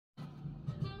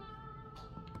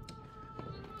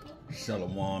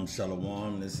Shalom,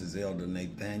 shalom. This is Elder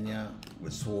Nathaniel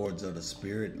with Swords of the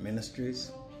Spirit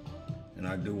Ministries. And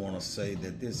I do want to say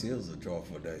that this is a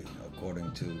joyful day,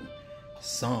 according to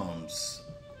Psalms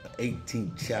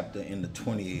 18th chapter in the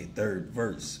 23rd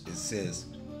verse. It says,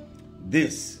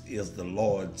 "This is the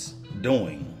Lord's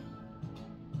doing.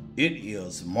 It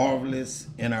is marvelous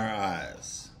in our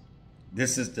eyes.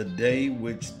 This is the day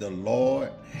which the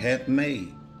Lord hath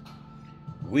made.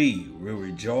 We will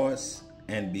rejoice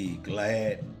and be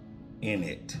glad in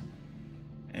it."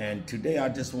 And today I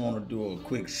just want to do a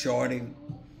quick shorty.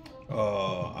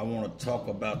 I want to talk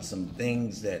about some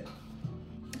things that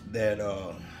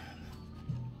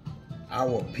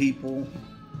our people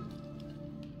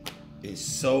is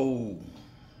so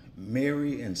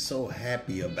merry and so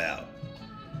happy about.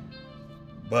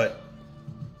 But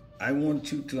I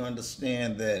want you to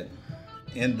understand that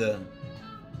in the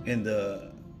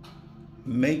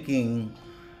making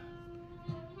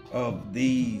of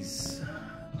these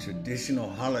traditional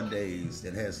holidays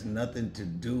that has nothing to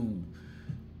do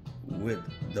with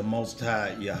the Most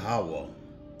High Yahweh.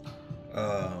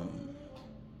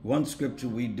 One scripture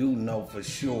we do know for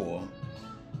sure,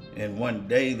 and one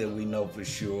day that we know for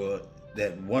sure,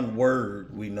 that one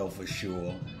word we know for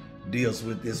sure deals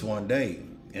with this one day,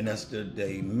 and that's the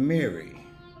day Mary.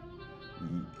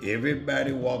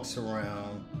 Everybody walks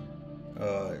around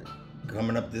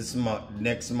coming up this month,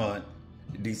 next month,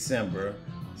 December,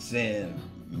 saying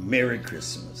Merry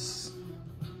Christmas,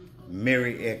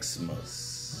 Merry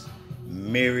Xmas,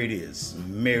 Merry this,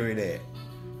 Merry that.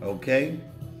 Okay,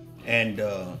 and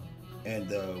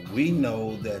we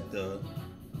know that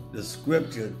the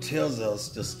scripture tells us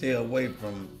to stay away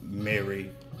from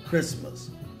Merry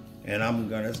Christmas, and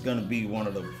it's gonna be one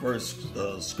of the first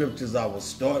scriptures I will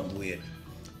start with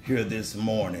here this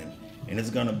morning, and it's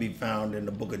gonna be found in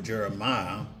the book of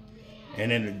Jeremiah.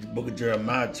 And in the book of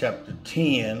Jeremiah, chapter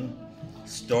 10,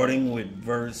 starting with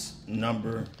verse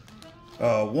number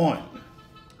 1,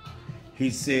 he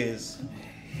says,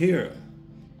 "Hear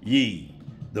ye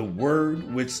the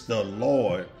word which the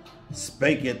Lord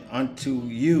spaketh unto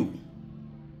you,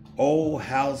 O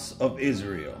house of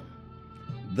Israel.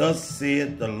 Thus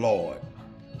saith the Lord,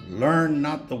 learn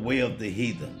not the way of the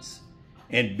heathens,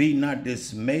 and be not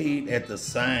dismayed at the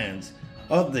signs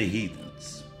of the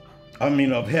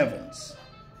of heavens.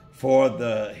 For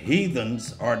the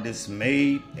heathens are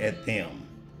dismayed at them.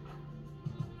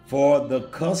 For the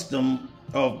custom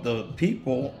of the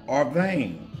people are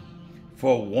vain.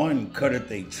 For one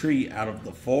cutteth a tree out of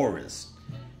the forest,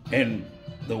 and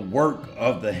the work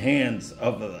of the hands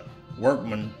of a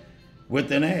workman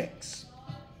with an axe.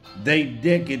 They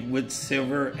deck it with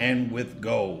silver and with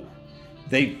gold.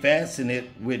 They fasten it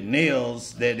with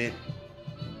nails They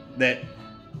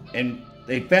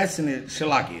fasten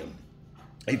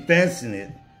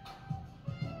it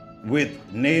with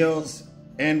nails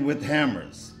and with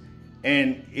hammers,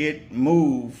 and it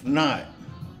move not."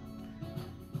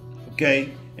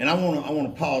 Okay, and I want to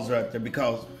pause right there,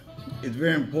 because it's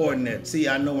very important that, see,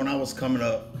 I know when I was coming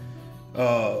up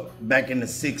back in the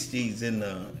 60s and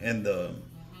the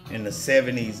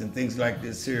 70s and things like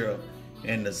this here,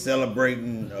 and the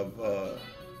celebrating of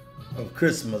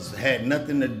Christmas had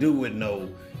nothing to do with no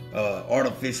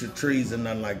artificial trees and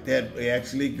nothing like that. They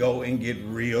actually go and get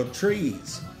real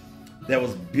trees that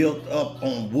was built up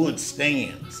on wood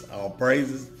stands. All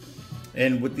praises.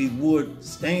 And with these wood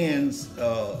stands,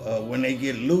 when they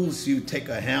get loose, you take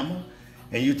a hammer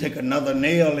and you take another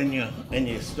nail and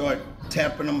you start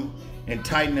tapping them and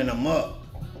tightening them up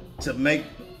to make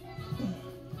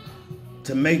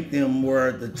them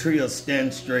where the tree will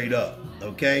stand straight up.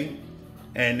 Okay,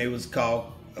 and it was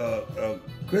called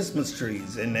Christmas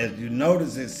trees. And as you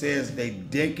notice, it says they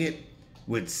deck it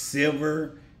with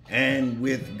silver and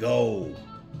with gold.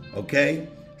 Okay,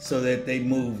 so that they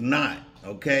move not.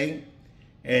 Okay,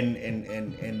 and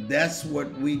that's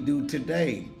what we do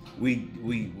today.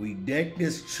 We deck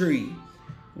this tree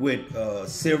with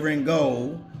silver and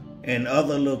gold and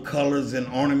other little colors and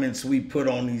ornaments we put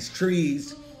on these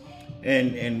trees,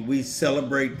 and we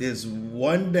celebrate this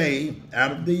one day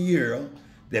out of the year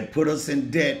that put us in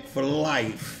debt for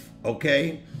life.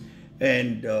 Okay,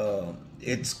 and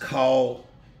it's called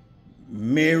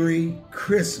Merry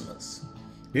Christmas.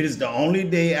 It is the only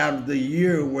day out of the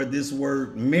year where this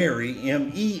word Merry,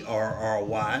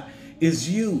 M-E-R-R-Y, is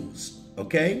used.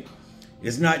 Okay,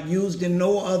 it's not used in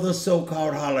no other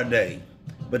so-called holiday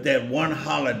but that one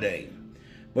holiday.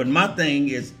 But my thing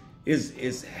is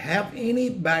have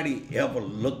anybody ever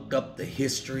looked up the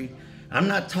history? I'm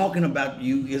not talking about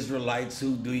you Israelites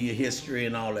who do your history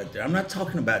and all that there. I'm not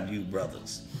talking about you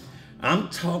brothers. I'm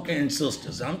talking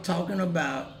sisters. I'm talking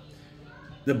about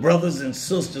the brothers and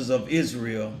sisters of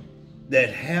Israel that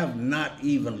have not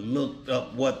even looked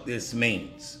up what this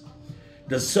means.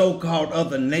 The so-called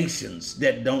other nations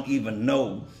that don't even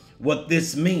know what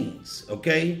this means,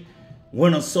 okay?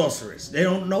 Winter sorceress, they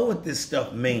don't know what this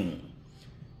stuff means.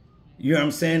 You know what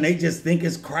I'm saying? They just think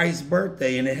it's Christ's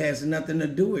birthday, and it has nothing to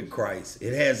do with Christ.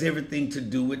 It has everything to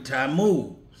do with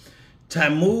Tammuz.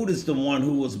 Tammuz is the one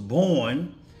who was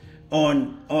born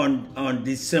on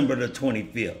December the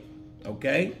 25th,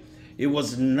 okay? It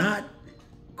was not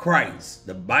Christ.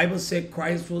 The Bible said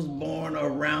Christ was born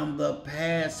around the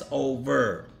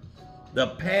Passover. The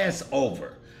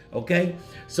Passover, okay?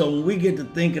 So when we get to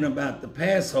thinking about the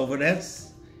Passover,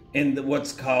 that's in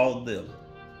what's called the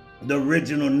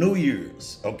original New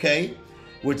Year's, okay?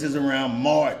 Which is around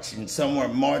March, and somewhere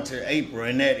March or April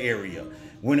in that area,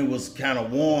 when it was kind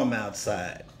of warm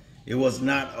outside. It was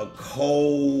not a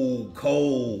cold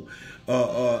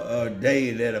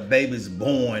day that a baby's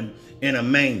born in a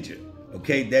manger.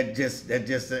 Okay, that just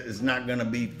is not going to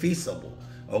be feasible.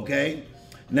 Okay,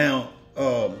 now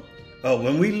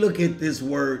when we look at this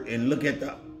word and look at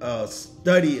the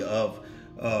study of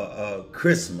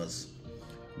Christmas,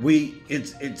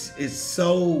 it's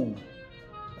so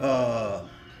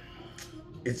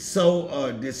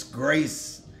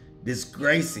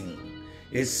disgracing.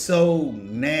 It's so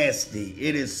nasty.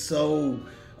 It is so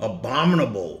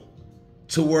abominable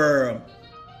to where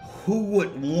who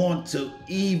would want to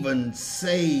even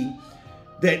say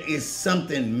that is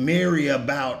something merry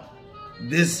about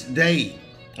this day,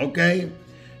 okay?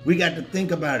 We got to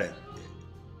think about it.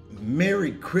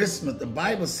 Merry Christmas. The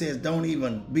Bible says don't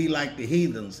even be like the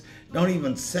heathens. Don't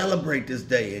even celebrate this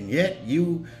day. And yet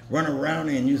you run around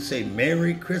and you say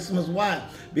Merry Christmas. Why?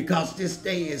 Because this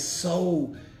day is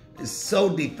so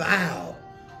defiled,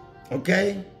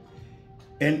 okay?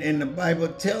 And the Bible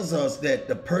tells us that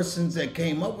the persons that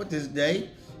came up with this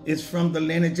day is from the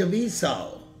lineage of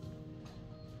Esau.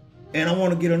 And I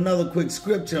want to get another quick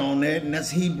scripture on that, and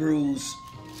that's Hebrews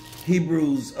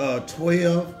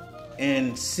 12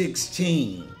 and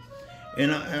 16.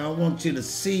 And I want you to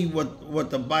see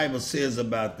what the Bible says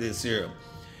about this here.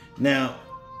 Now,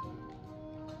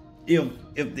 if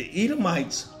the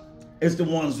Edomites is the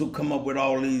ones who come up with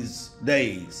all these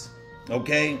days,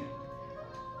 okay?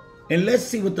 And let's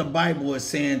see what the Bible is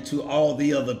saying to all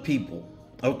the other people,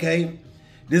 okay?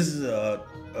 This is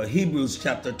Hebrews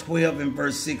chapter 12 and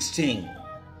verse 16.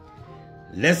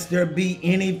 Lest there be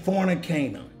any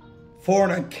fornicator,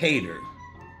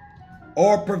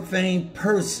 or profane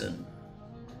person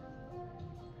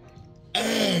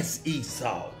as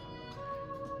Esau.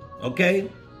 Okay?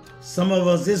 Some of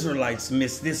us Israelites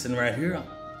miss this one right here.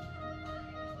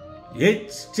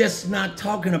 It's just not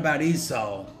talking about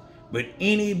Esau, but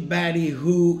anybody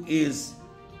who is,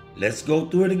 let's go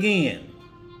through it again,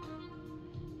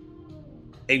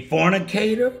 a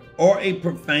fornicator or a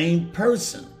profane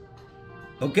person,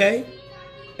 okay?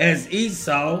 As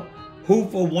Esau, who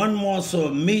for one morsel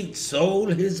of meat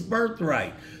sold his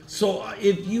birthright. So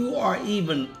if you are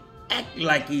even act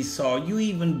like Esau, you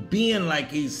even being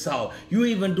like Esau, you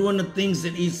even doing the things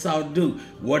that Esau do.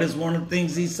 What is one of the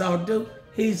things Esau do?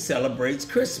 He celebrates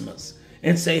Christmas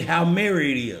and say how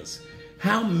merry it is.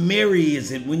 How merry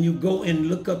is it when you go and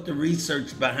look up the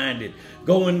research behind it,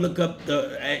 go and look up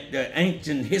the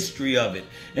ancient history of it,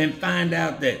 and find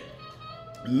out that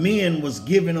men was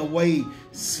giving away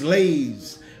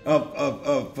slaves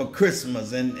for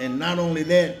Christmas, and not only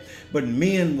that, but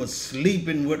men was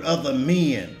sleeping with other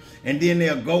men, and then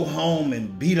they'll go home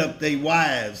and beat up their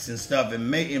wives and stuff,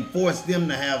 and force them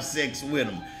to have sex with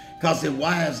them, because their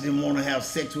wives didn't want to have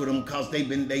sex with them because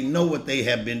they know what they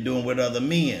have been doing with other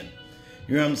men.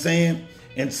 You know what I'm saying?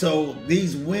 And so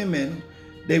these women,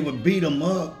 they would beat them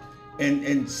up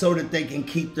and so that they can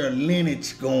keep their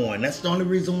lineage going. That's the only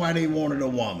reason why they wanted a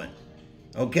woman.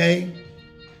 Okay?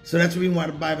 So that's the reason why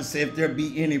the Bible says if there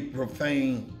be any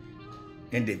profane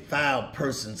and defiled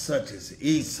person such as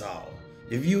Esau,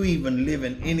 if you even live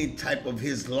in any type of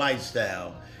his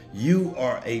lifestyle, you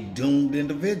are a doomed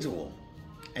individual.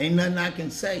 Ain't nothing I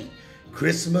can say.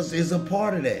 Christmas is a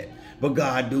part of that. But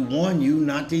God do warn you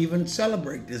not to even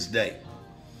celebrate this day.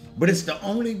 But it's the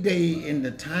only day in the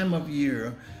time of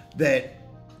year that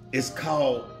is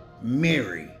called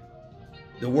merry.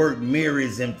 The word merry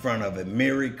is in front of it.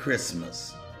 Merry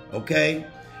Christmas. Okay?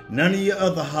 None of your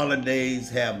other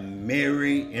holidays have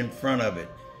merry in front of it.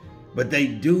 But they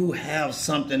do have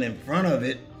something in front of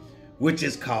it, which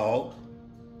is called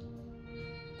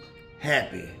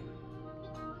happy.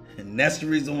 And that's the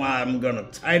reason why I'm going to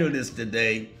title this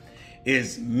today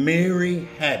is Merry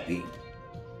Happy.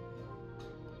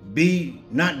 Be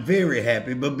not very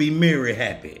happy, but be merry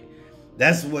happy.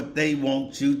 That's what they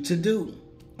want you to do.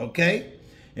 Okay?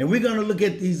 And we're going to look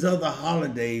at these other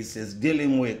holidays as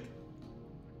dealing with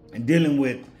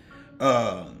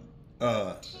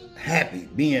happy,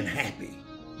 being happy.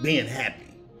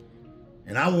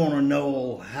 And I want to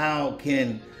know, how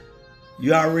can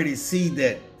you already see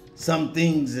that some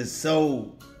things is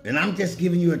so, and I'm just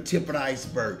giving you a tip of the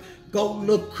iceberg. Go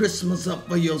look Christmas up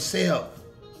for yourself.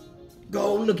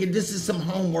 Go look at, this is some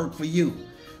homework for you.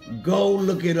 Go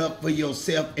look it up for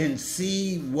yourself and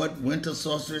see what Winter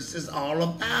Sorceress is all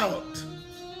about.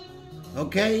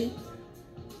 Okay?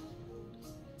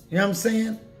 You know what I'm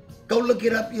saying? Go look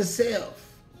it up yourself.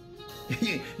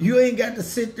 You ain't got to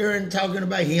sit there and talking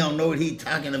about, he don't know what he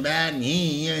talking about. And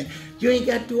you ain't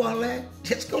got to do all that.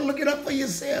 Just go look it up for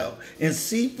yourself and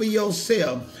see for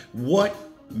yourself what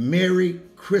Merry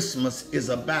Christmas is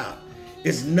about.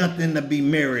 It's nothing to be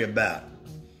merry about.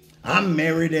 I'm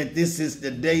merry that this is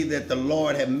the day that the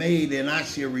Lord have made, and I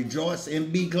shall rejoice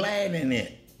and be glad in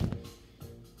it.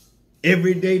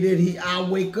 Every day that I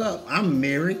wake up, I'm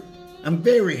merry. I'm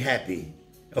very happy.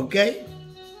 Okay?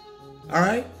 All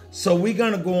right? So we're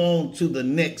going to go on to the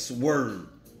next word.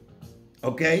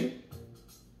 Okay?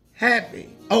 Happy.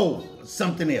 Oh,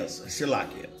 something else.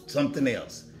 Shalakia. Something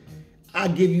else.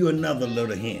 I'll give you another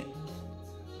little hint.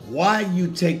 Why you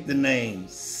take the name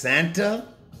Santa,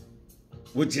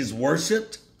 which is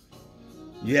worshipped,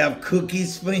 you have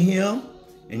cookies for him,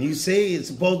 and you say it's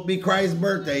supposed to be Christ's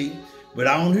birthday, but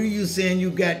I don't hear you saying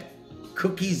you got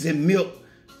cookies and milk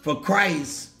for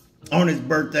Christ on his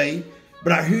birthday,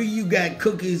 but I hear you got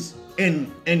cookies and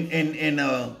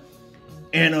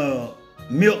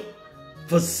milk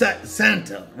for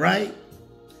Santa, right?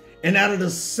 And out of the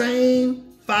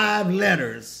same 5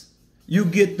 letters, you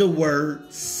get the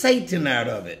word Satan out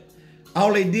of it.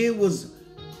 All they did was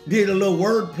did a little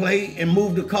word play and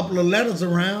moved a couple of letters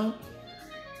around.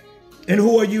 And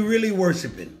who are you really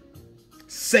worshiping?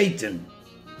 Satan.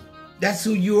 That's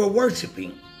who you are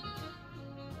worshiping.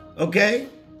 Okay?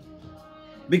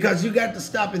 Because you got to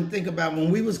stop and think about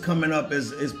when we was coming up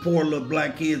as poor little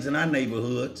black kids in our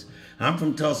neighborhoods. I'm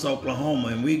from Tulsa, Oklahoma,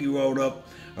 and we grew up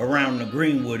around the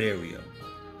Greenwood area.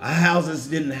 Our houses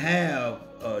didn't have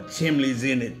chimneys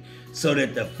in it so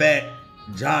that the fat,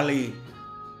 jolly,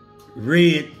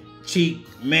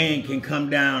 red-cheeked man can come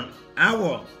down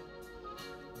our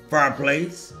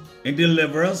fireplace and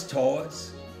deliver us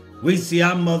toys. We see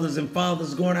our mothers and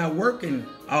fathers going out working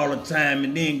all the time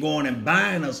and then going and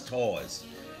buying us toys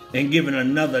and giving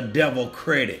another devil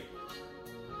credit.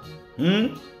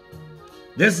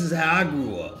 This is how I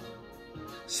grew up.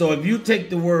 So if you take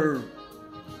the word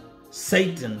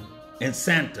Satan and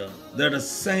Santa, they're the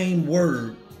same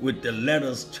word with the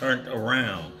letters turned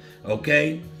around,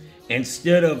 okay?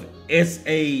 Instead of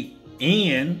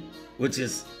S-A-N, which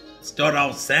is start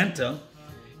off Santa,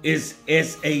 is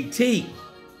S-A-T,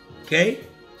 okay?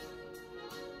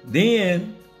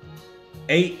 Then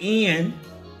A-N,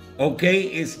 okay,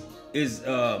 is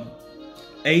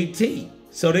A-T.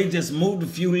 So they just moved a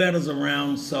few letters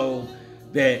around so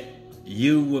that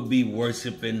you would be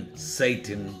worshiping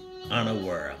Satan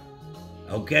unaware,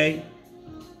 okay?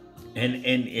 And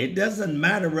it doesn't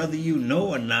matter whether you know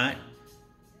or not.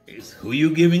 It's who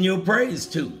you giving your praise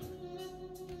to.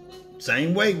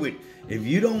 Same way with, if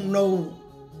you don't know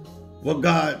what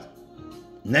God's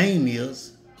name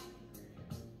is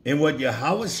and what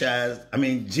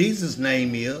Jesus'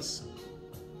 name is,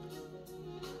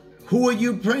 who are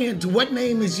you praying to? What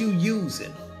name is you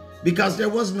using? Because there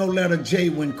was no letter J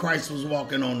when Christ was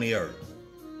walking on the earth.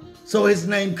 So his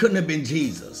name couldn't have been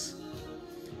Jesus.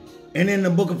 And in the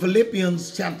book of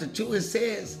Philippians chapter 2, it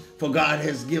says, for God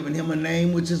has given him a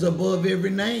name which is above every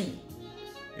name.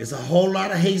 It's a whole lot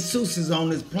of Jesuses on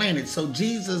this planet. So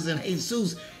Jesus and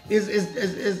Jesus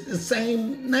is the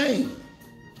same name.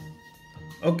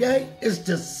 Okay? It's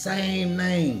the same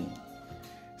name.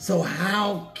 So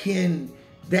how can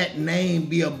that name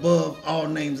be above all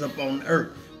names up on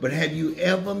earth? But have you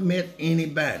ever met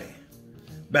anybody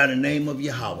by the name of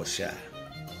Yahushua?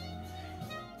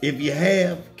 If you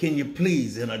have, can you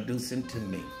please introduce him to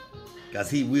me? Because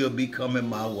he will be coming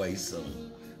my way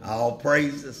soon. All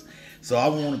praises. So I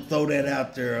want to throw that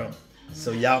out there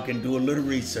so y'all can do a little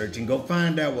research and go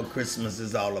find out what Christmas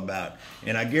is all about.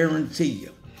 And I guarantee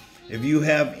you, if you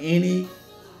have any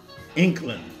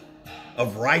inkling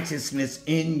of righteousness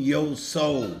in your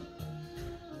soul,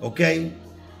 okay,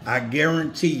 I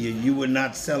guarantee you, you will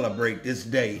not celebrate this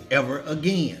day ever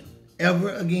again.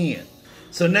 Ever again.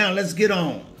 So now let's get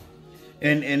on.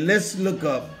 And let's look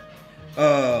up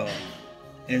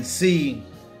and see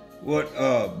what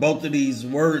both of these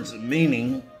words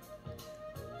meaning.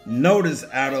 Notice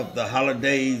out of the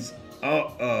holidays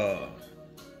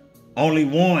only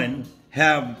one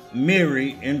have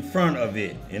Merry in front of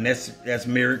it, and that's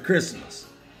Merry Christmas.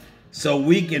 So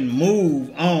we can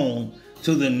move on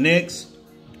to the next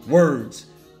words,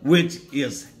 which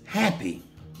is happy.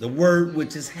 The word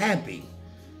which is happy.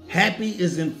 Happy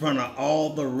is in front of all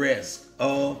the rest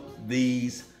of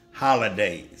these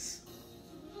holidays.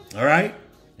 All right?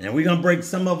 And we're going to break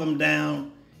some of them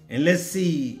down, and let's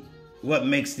see what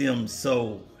makes them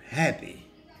so happy.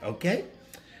 Okay?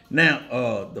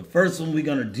 Now, the first one we're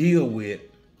going to deal with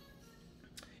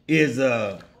is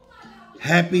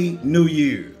Happy New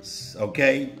Year's.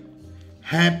 Okay?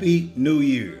 Happy New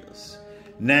Year's.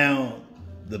 Now,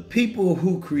 the people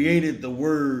who created the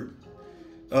word,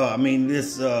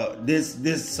 this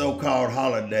so-called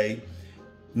holiday,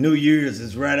 New Year's,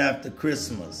 is right after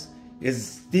Christmas. It's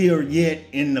still yet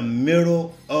in the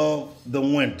middle of the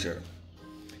winter.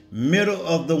 Middle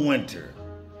of the winter.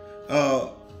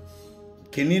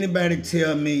 Can anybody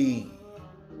tell me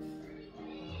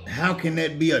how can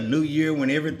that be a new year when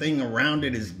everything around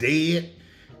it is dead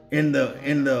in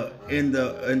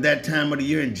that time of the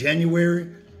year in January?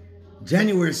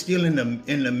 January is still in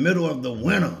the middle of the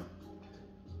winter.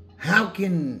 How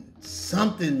can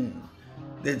something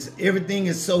that's everything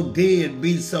is so dead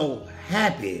be so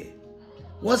happy?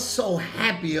 What's so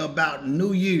happy about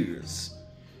New Year's?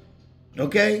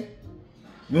 Okay?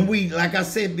 When we, like I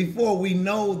said before, we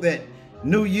know that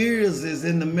New Year's is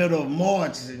in the middle of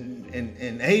March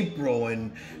and April,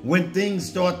 and when things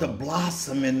start to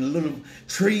blossom and little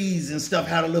trees and stuff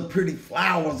have a little pretty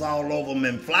flowers all over them,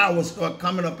 and flowers start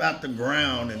coming up out the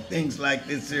ground and things like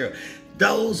this here.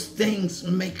 Those things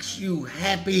makes you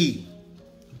happy.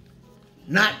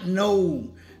 Not no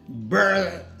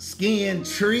bare skin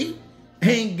tree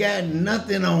ain't got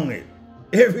nothing on it.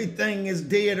 Everything is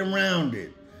dead around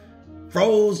it.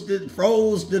 Froze to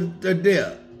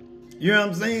death. You know what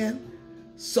I'm saying?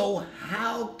 So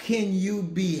how can you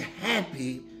be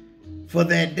happy for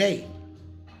that day?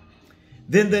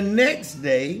 Then the next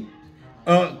day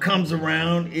comes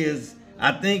around is,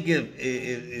 I think it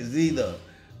is either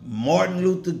Martin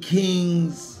Luther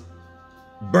King's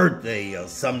birthday or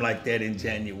something like that in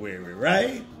January,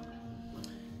 right?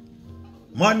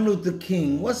 Martin Luther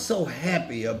King, what's so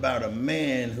happy about a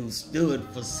man who stood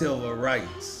for civil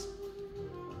rights?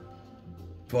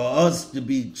 For us to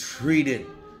be treated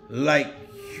like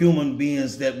human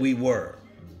beings that we were.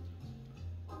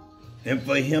 And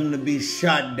for him to be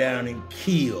shot down and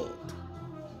killed.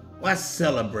 Why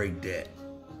celebrate that?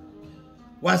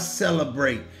 Why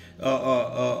celebrate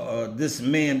this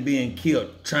man being killed,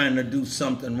 trying to do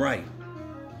something right?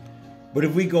 But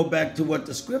if we go back to what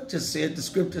the scripture said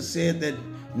that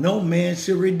no man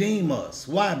should redeem us.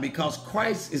 Why? Because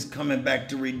Christ is coming back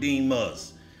to redeem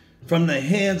us from the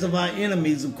hands of our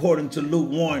enemies, according to Luke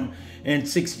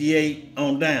 1:68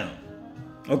 on down.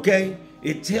 Okay?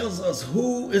 It tells us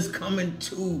who is coming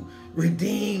to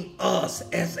redeem us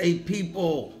as a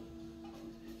people,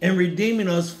 and redeeming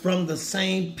us from the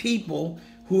same people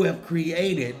who have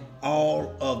created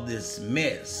all of this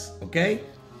mess. Okay?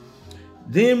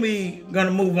 Then we're going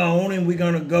to move on, and we're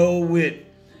going to go with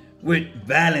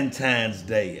Valentine's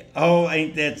Day. Oh,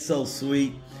 ain't that so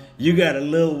sweet? You got a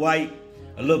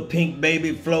little pink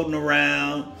baby floating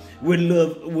around with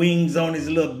little wings on his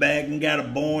little back, and got a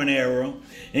bow and arrow,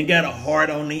 and got a heart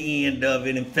on the end of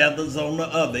it and feathers on the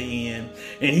other end,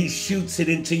 and he shoots it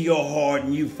into your heart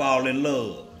and you fall in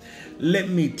love. Let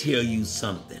me tell you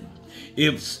something.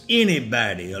 If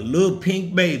anybody, a little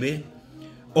pink baby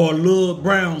or a little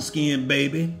brown skinned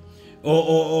baby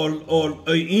or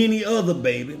any other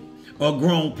baby or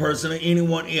grown person or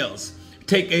anyone else,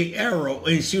 take an arrow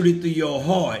and shoot it through your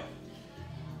heart,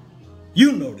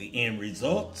 you know the end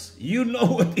results. You know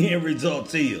what the end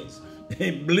results is.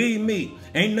 And believe me,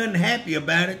 ain't nothing happy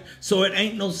about it. So it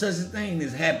ain't no such a thing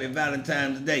as happy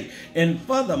Valentine's Day. And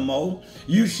furthermore,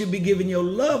 you should be giving your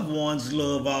loved ones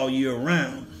love all year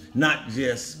round, not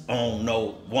just on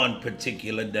no one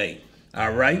particular day.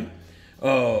 All right?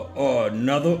 Or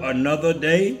another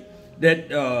day that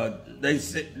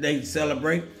they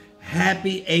celebrate,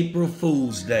 Happy April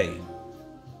Fool's Day.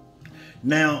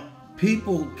 Now,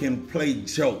 people can play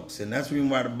jokes, and that's the reason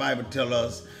why the Bible tells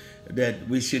us that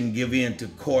we shouldn't give in to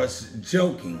coarse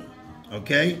joking,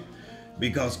 okay?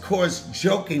 Because coarse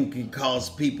joking can cause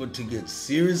people to get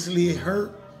seriously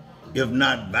hurt, if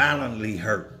not violently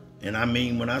hurt. And I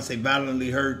mean, when I say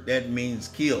violently hurt, that means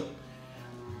killed.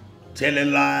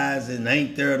 Telling lies and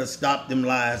ain't there to stop them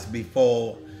lies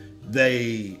before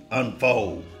they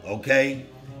unfold, okay?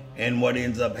 And what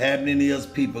ends up happening is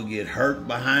people get hurt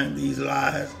behind these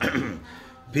lies.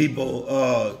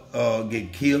 People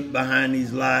get killed behind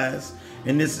these lies.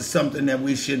 And this is something that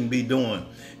we shouldn't be doing.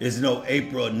 It's no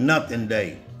April nothing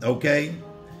day, okay?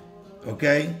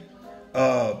 Okay?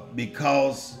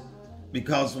 Because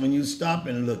when you stop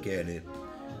and look at it,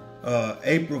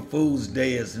 April Fool's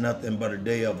Day is nothing but a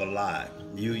day of a lie.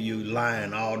 You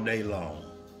lying all day long.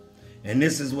 And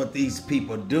this is what these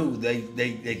people do.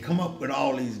 They come up with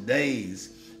all these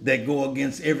days that go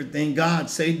against everything God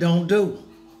say don't do.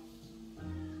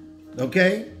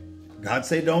 Okay? God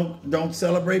say don't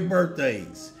celebrate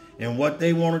birthdays. And what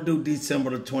they want to do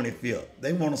December the 25th,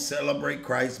 they want to celebrate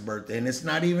Christ's birthday, and it's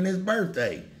not even his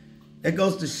birthday. That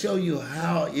goes to show you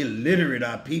how illiterate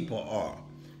our people are.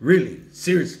 Really,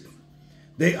 seriously.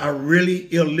 They are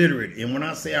really illiterate. And when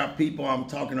I say our people, I'm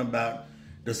talking about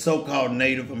the so-called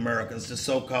Native Americans, the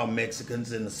so-called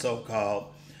Mexicans, and the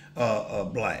so-called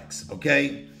blacks,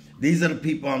 okay? These are the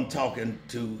people I'm talking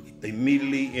to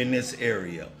immediately in this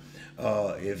area.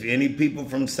 If any people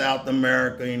from South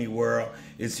America, anywhere,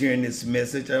 is hearing this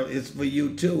message, it's for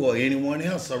you too, or anyone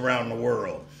else around the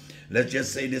world. Let's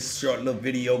just say this short little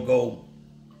video go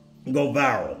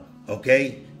viral,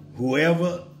 okay?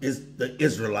 Whoever is the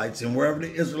Israelites, and wherever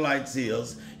the Israelites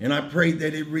is, and I pray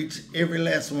that it reach every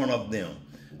last one of them,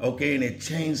 okay? And it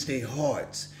changed their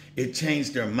hearts. It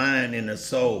changed their mind and their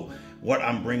soul, what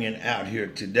I'm bringing out here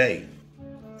today.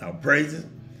 I'll praise it.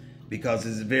 Because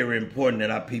it's very important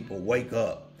that our people wake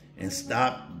up and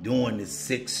stop doing this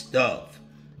sick stuff.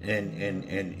 And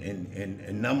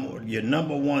your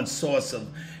number one source of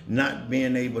not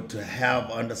being able to have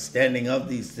understanding of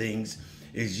these things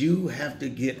is you have to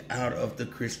get out of the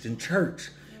Christian church.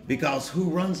 Because who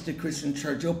runs the Christian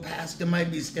church? Your pastor might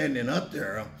be standing up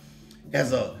there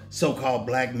as a so-called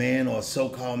black man or a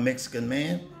so-called Mexican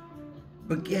man.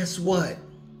 But guess what?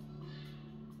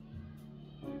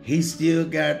 He still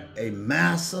got a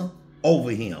massa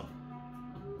over him,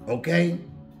 okay?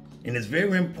 And it's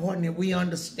very important that we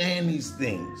understand these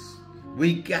things.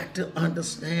 We got to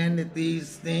understand that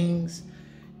these things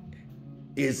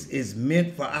is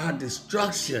meant for our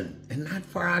destruction and not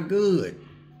for our good.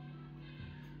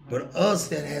 But us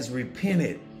that has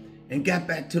repented and got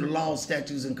back to the laws,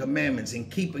 statutes, and commandments,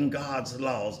 and keeping God's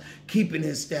laws, keeping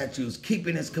his statutes,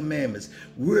 keeping his commandments.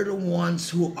 We're the ones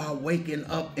who are waking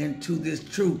up into this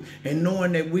truth and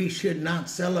knowing that we should not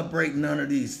celebrate none of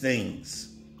these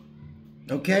things.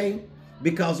 Okay?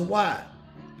 Because why?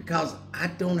 Because I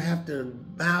don't have to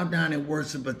bow down and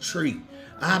worship a tree.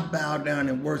 I bow down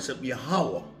and worship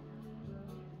Yahweh.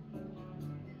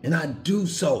 And I do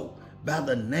so by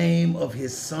the name of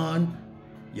his son,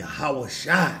 Yahweh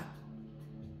Shai.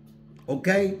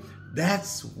 Okay?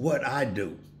 That's what I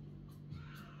do.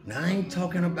 Now, I ain't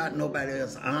talking about nobody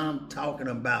else. I'm talking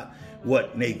about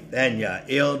what Nathaniel,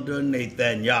 Elder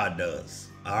Nathaniel does.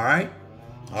 All right?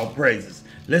 All praises.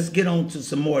 Let's get on to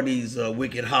some more of these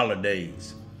wicked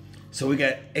holidays. So we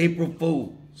got April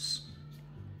Fools.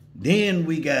 Then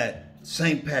we got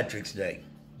St. Patrick's Day.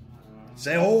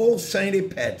 Say, oh,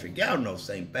 St. Patrick. Y'all know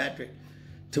St. Patrick.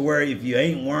 To where if you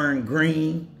ain't wearing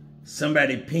green,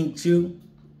 somebody pinked you.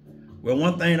 Well,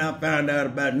 one thing I found out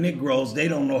about Negroes, they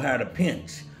don't know how to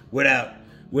pinch without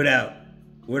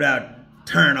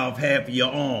tearing off half of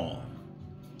your arm.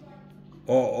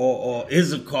 Or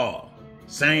Issachar,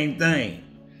 same thing.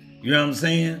 You know what I'm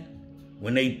saying?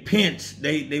 When they pinch,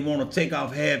 they want to take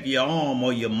off half your arm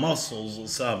or your muscles or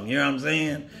something. You know what I'm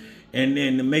saying? And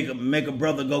then to make a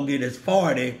brother go get his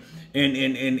 40 and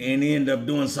end up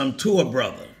doing something to a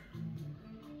brother.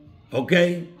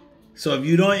 Okay? So if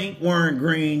you ain't wearing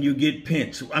green, you get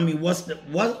pinched. I mean, what's the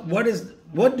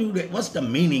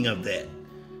meaning of that?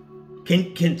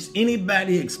 Can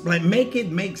anybody explain? Make it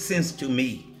make sense to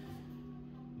me.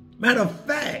 Matter of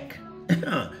fact,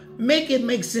 make it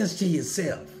make sense to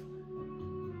yourself.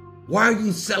 Why are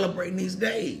you celebrating these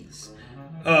days?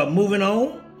 Moving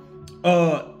on,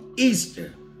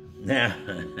 Easter. Now,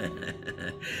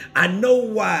 I know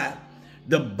why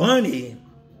the bunny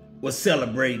was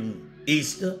celebrating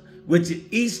Easter, which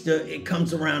Easter, it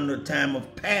comes around the time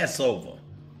of Passover,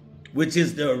 which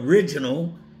is the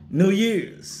original New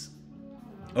Year's.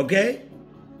 Okay?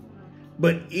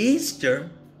 But Easter,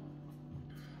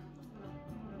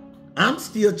 I'm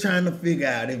still trying to figure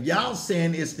out if y'all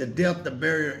saying it's the death, the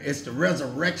burial, it's the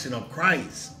resurrection of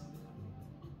Christ.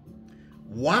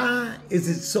 Why is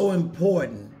it so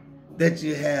important that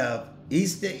you have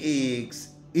Easter eggs,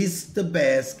 Easter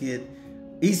basket,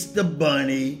 Easter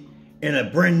bunny, and a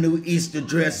brand new Easter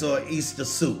dress or Easter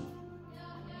suit?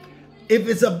 If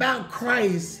it's about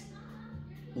Christ,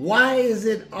 why is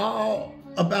it all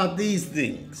about these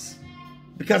things?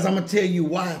 Because I'm going to tell you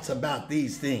why it's about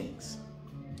these things.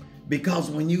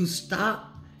 Because when you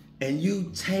stop and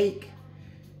you take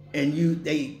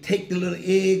they take the little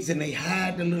eggs and they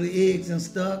hide the little eggs and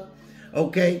stuff,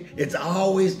 okay? It's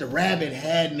always the rabbit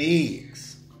hiding the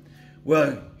eggs.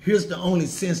 Well, here's the only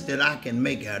sense that I can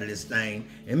make out of this thing,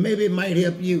 and maybe it might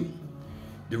help you.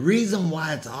 The reason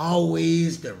why it's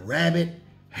always the rabbit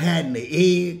hiding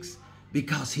the eggs,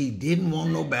 because he didn't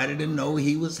want nobody to know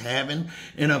he was having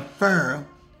an affair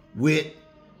with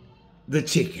the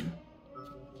chicken.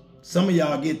 Some of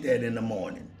y'all get that in the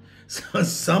morning.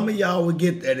 Some of y'all will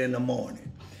get that in the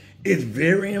morning. It's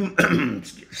very,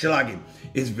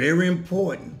 it's very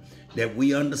important that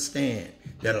we understand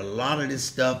that a lot of this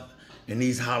stuff in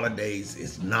these holidays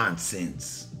is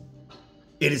nonsense.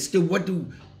 It is still, what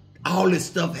do all this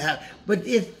stuff have? But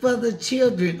it's for the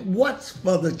children. What's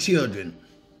for the children?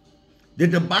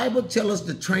 Did the Bible tell us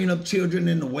to train up children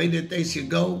in the way that they should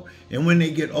go, and when they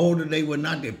get older, they will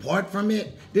not depart from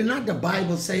it? Did not the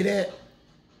Bible say that?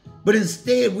 But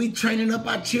instead, we training up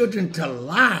our children to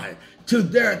lie to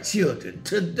their children,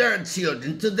 to their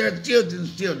children, to their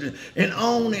children's children, and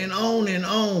on and on and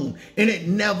on. And it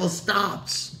never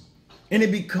stops. And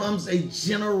it becomes a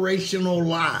generational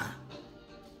lie.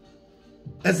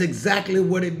 That's exactly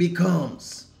what it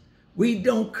becomes. We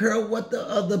don't care what the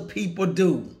other people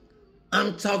do.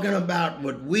 I'm talking about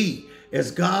what we,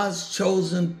 as God's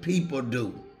chosen people,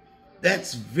 do.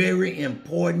 That's very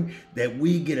important, that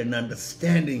we get an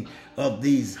understanding of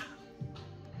these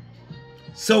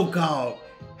so-called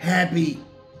happy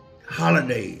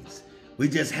holidays. We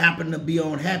just happen to be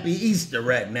on Happy Easter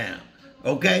right now,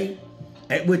 okay?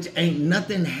 Which ain't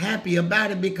nothing happy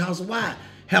about it, because why?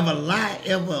 Have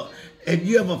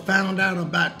you ever found out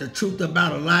about the truth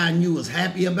about a lie and you was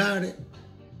happy about it?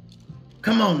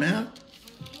 Come on now.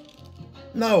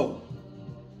 No.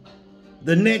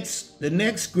 The next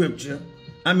scripture,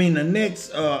 the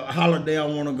next holiday I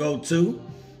want to go to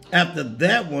after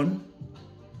that one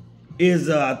is,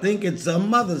 I think it's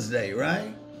Mother's Day,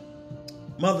 right?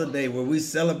 Mother's Day, where we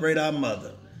celebrate our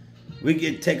mother.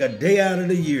 We take a day out of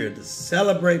the year to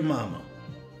celebrate mama.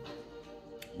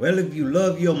 Well, if you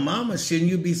love your mama, shouldn't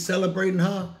you be celebrating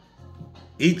her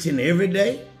each and every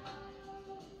day?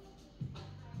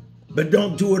 But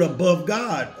don't do it above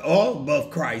God or above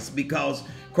Christ, because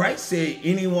Christ said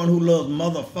anyone who loves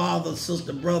mother, father,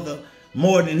 sister, brother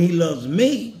more than he loves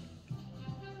me,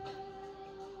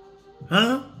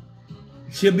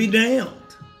 should be damned.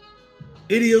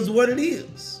 It is what it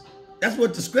is. That's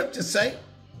what the scriptures say.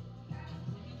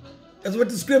 That's what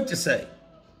the scriptures say.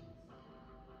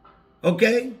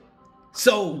 Okay?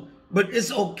 So, but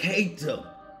it's okay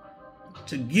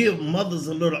to give mothers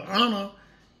a little honor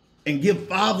and give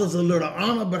fathers a little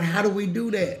honor, but how do we do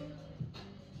that?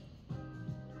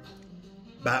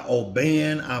 By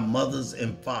obeying our mothers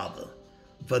and father.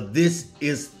 For this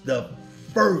is the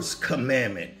first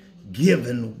commandment,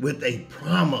 given with a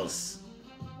promise.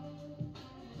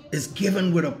 It's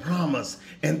given with a promise,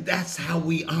 and that's how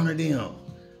we honor them,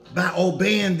 by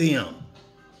obeying them.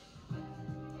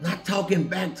 Not talking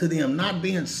back to them, not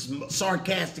being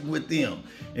sarcastic with them.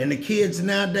 And the kids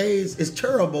nowadays, it's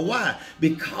terrible. Why?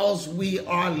 Because we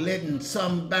are letting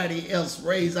somebody else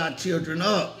raise our children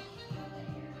up.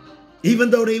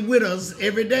 Even though they with us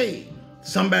every day,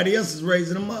 somebody else is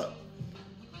raising them up.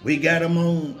 We got them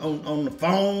on the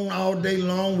phone all day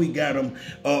long. We got them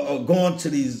going to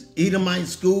these Edomite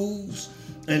schools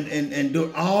and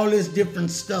do all this different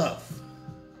stuff.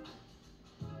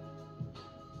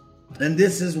 And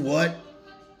this is what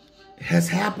has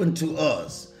happened to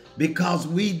us because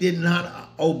we did not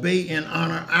obey and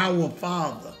honor our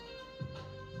Father,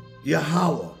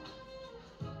 Yahweh.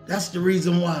 That's the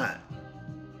reason why.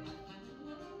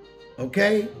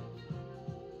 Okay?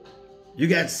 You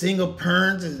got single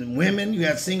parents and women, you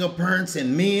got single parents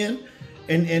and men,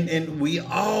 and we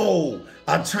all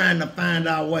are trying to find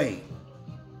our way.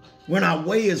 When our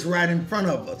way is right in front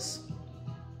of us,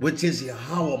 which is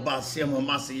Yahweh Bashem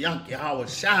Mashiach Yahweh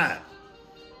Shai.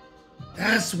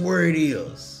 That's where it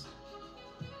is.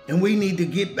 And we need to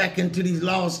get back into these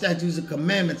laws, statutes, and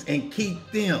commandments and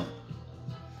keep them.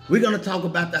 We're going to talk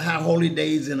about the high holy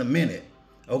days in a minute,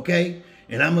 okay?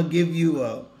 And I'm going to give you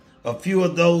a few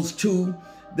of those too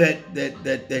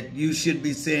that you should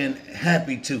be saying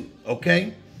happy to,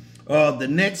 okay? The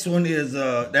next one is,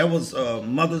 that was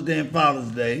Mother's Day and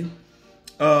Father's Day.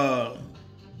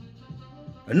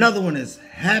 Another one is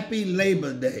Happy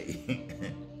Labor Day.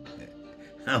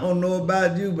 I don't know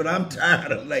about you, but I'm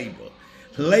tired of labor.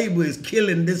 Labor is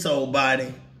killing this old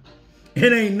body.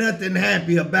 It ain't nothing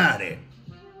happy about it.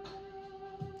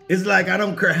 It's like I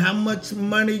don't care how much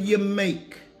money you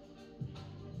make.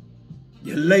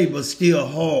 Your labor's still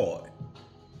hard.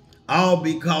 All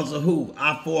because of who?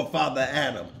 Our forefather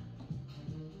Adam.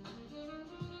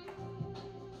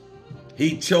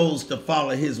 He chose to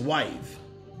follow his wife.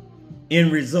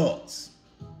 End results,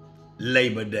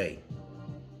 Labor Day.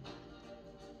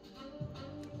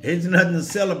 It's nothing to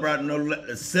celebrate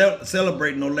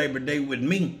no Labor Day with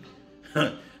me.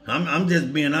 I'm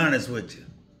just being honest with you.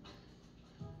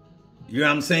 You know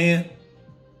what I'm saying?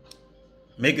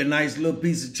 Make a nice little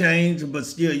piece of change, but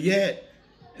still yet,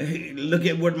 look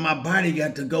at what my body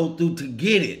got to go through to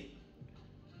get it.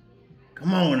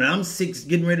 Come on, I'm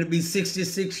getting ready to be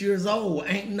 66 years old.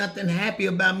 Ain't nothing happy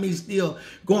about me still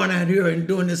going out here and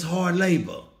doing this hard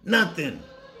labor. Nothing.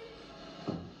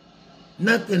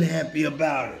 Nothing happy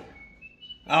about it.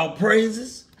 All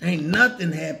praises, ain't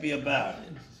nothing happy about it.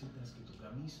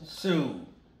 So,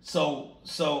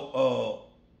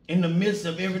 in the midst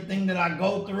of everything that I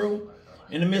go through,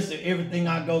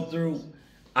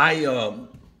 I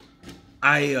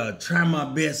try my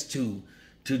best to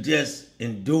just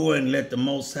endure and let the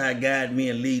Most High guide me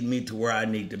and lead me to where I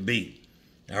need to be.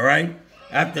 All right?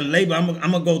 After Labor, I'm going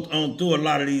to go on through a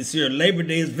lot of these here. Labor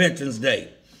Day is Veterans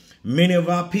Day. Many of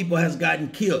our people has gotten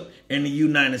killed in the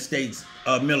United States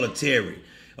military.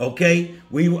 Okay?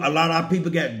 A lot of our people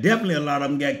definitely a lot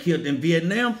of them got killed in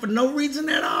Vietnam for no reason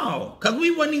at all. Because we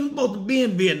wasn't even supposed to be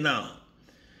in Vietnam.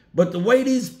 But the way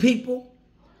these people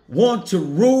want to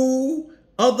rule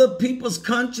other people's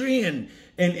country and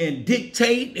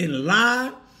dictate and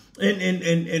lie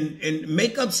and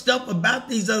make up stuff about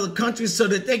these other countries so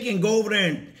that they can go over there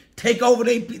and take over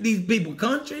these people's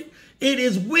country, it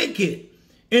is wicked.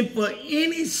 And for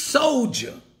any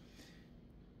soldier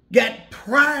got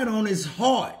pride on his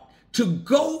heart to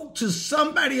go to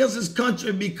somebody else's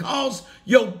country because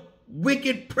your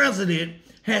wicked president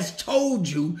has told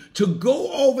you to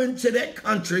go over into that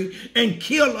country and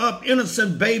kill up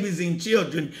innocent babies and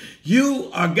children, you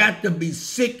are got to be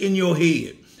sick in your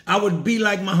head. I would be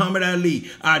like Muhammad Ali.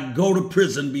 I'd go to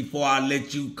prison before I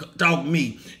let you talk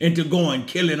me into going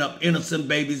killing up innocent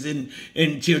babies and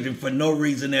children for no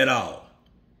reason at all.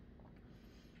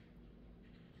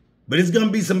 But it's going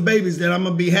to be some babies that I'm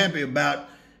going to be happy about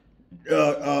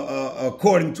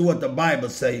according to what the Bible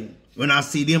say when I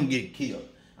see them get killed.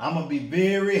 I'm going to be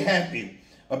very happy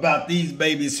about these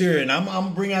babies here. And I'm going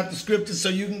to bring out the scriptures so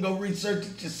you can go research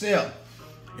it yourself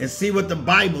and see what the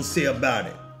Bible say about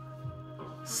it.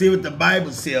 See what the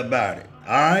Bible say about it.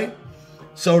 All right?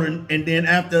 So, and then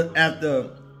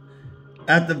after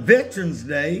Veterans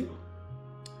Day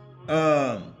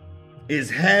is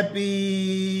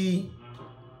happy,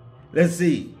 let's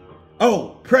see.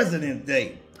 Oh, President's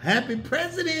Day. Happy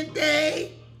President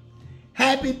Day.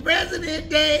 Happy President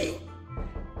Day.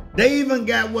 They even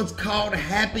got what's called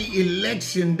Happy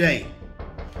Election Day.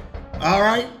 All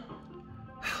right?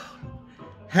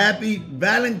 Happy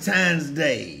Valentine's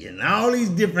Day and all these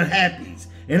different happies.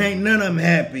 And ain't none of them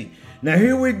happy. Now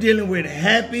here we're dealing with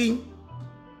happy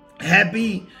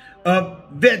Veterans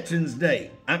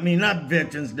Day. I mean, not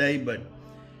Veterans Day, but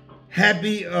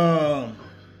happy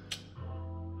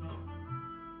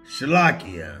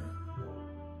Shalakia.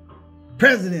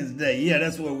 President's Day. Yeah,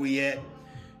 that's where we at.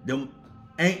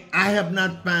 I have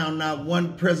not found not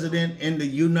one president in the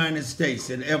United States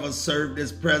that ever served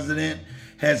as president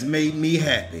has made me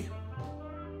happy.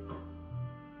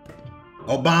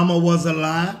 Obama was a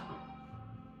lie.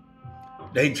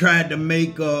 They tried to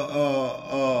make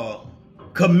Camilla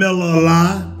a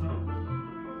lie.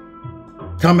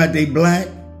 Talking about they black.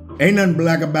 Ain't nothing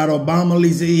black about Obama. At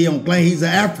least he don't claim he's an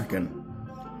African.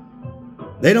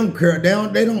 They don't care. They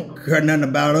don't care nothing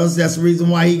about us. That's the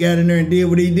reason why he got in there and did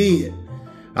what he did.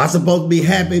 I'm supposed to be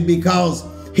happy because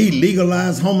he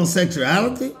legalized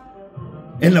homosexuality?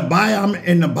 And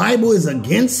the Bible is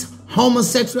against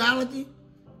homosexuality?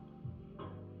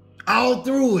 All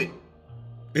through it,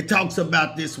 it talks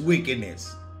about this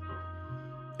wickedness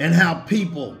and how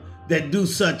people that do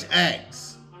such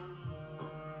acts,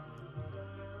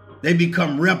 they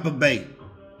become reprobate.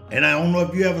 And I don't know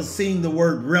if you ever seen the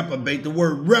word reprobate. The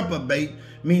word reprobate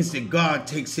means that God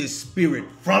takes his spirit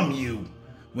from you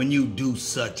when you do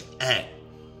such act.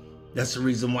 That's the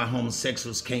reason why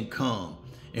homosexuals can't come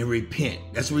and repent.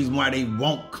 That's the reason why they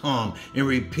won't come and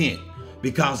repent.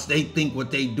 Because they think what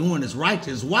they doing is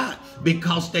righteous. Why?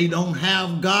 Because they don't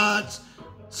have God's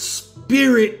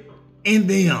spirit in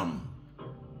them.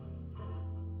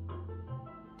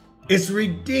 It's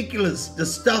ridiculous, the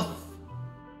stuff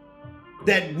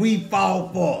that we fall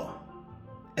for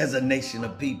as a nation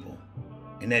of people.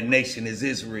 And that nation is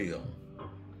Israel.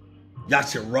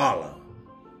 Yasharallah.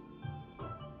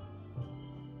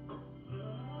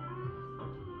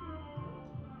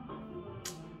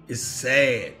 It's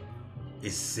sad.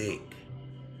 is sick.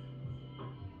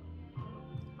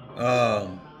 I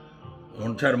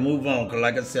want to try to move on because,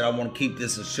 like I said, I want to keep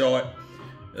this a short,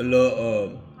 a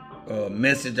little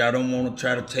message. I don't want to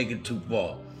try to take it too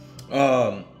far.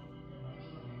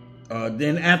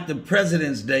 Then after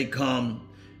President's Day come,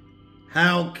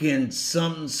 how can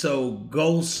something so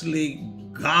ghostly,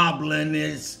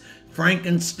 goblinish,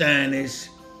 Frankensteinish,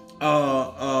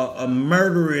 a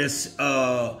murderous,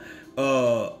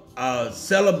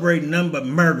 celebrate number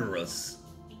murderers?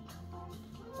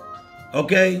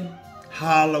 Okay?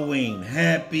 Halloween.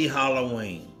 Happy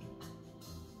Halloween.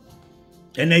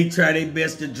 And they try their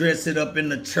best to dress it up in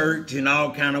the church in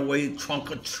all kind of ways,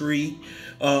 trunk or treat,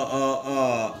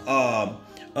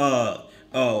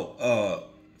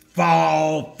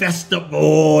 fall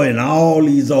festival, and all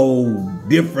these old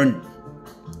different.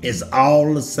 It's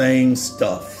all the same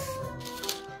stuff.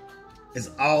 It's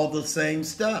all the same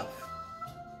stuff.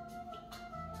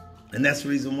 And that's the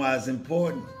reason why it's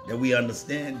important that we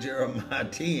understand Jeremiah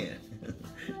 10.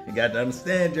 You got to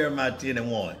understand Jeremiah 10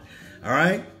 and 1. All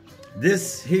right?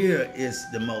 This here is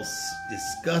the most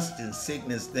disgusting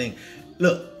sickness thing.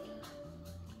 Look,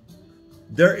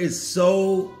 there's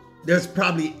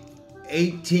probably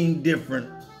 18 different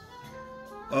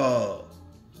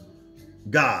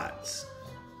gods.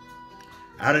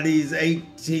 Out of these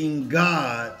 18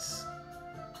 gods,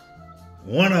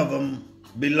 one of them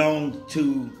belongs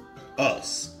to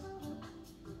us.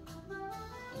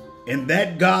 And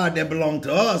that God that belonged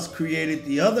to us created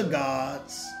the other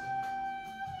gods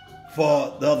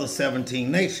for the other 17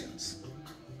 nations.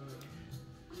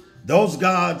 Those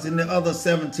gods in the other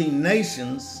 17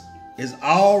 nations is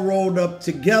all rolled up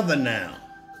together now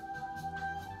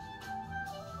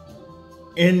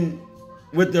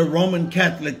with the Roman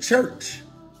Catholic Church,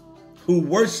 who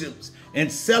worships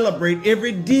and celebrate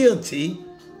every deity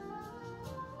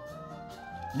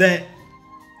that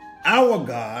our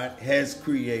God has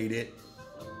created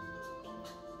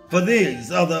for these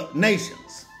other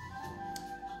nations,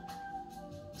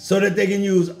 so that they can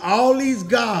use all these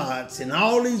gods and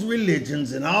all these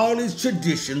religions and all these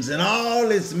traditions and all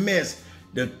this mess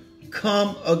to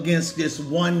come against this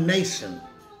one nation.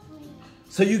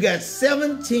 So you got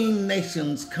 17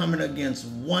 nations coming against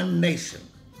one nation,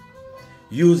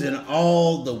 using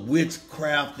all the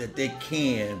witchcraft that they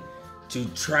can to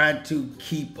try to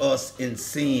keep us in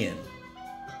sin.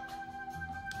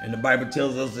 And the Bible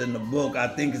tells us in the book, I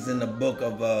think it's in the book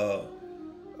of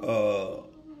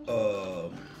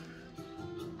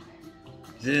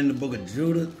is it in the book of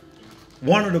Judith?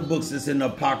 One of the books that's in the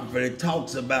Apocrypha, it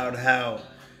talks about how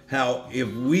if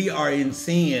we are in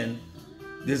sin,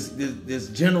 this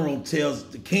general tells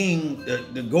the king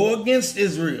to go against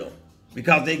Israel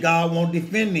because their God won't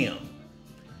defend them.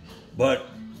 But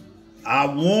I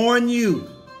warn you,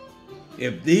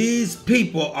 if these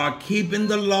people are keeping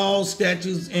the laws,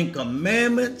 statutes, and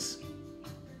commandments,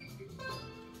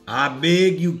 I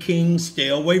beg you, king, stay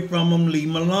away from them,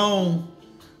 leave them alone,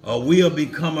 or we'll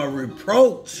become a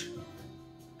reproach.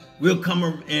 We'll come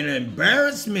an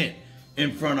embarrassment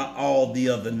in front of all the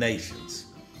other nations.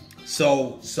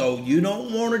 So you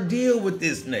don't want to deal with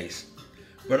this nation.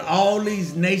 But all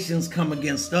these nations come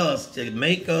against us to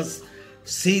make us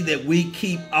see that we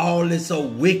keep all this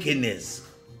old wickedness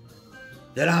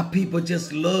that our people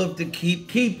just love to keep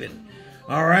keeping.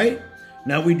 All right?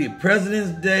 Now we did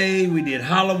President's Day, we did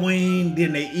Halloween,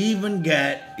 then they even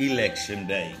got Election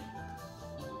Day.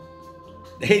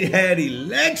 They had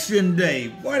Election Day.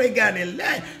 Boy, they got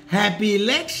Happy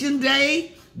Election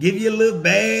Day. Give you a little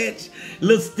badge, a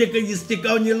little sticker you stick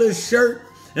on your little shirt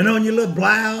and on your little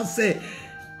blouse. Say,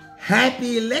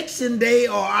 Happy Election Day,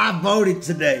 or I voted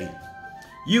today.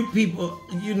 You people,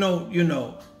 you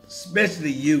know,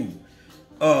 especially you,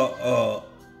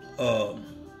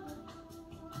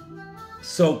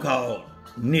 so-called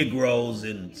Negroes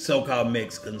and so-called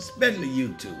Mexicans, especially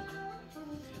you two.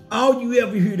 All you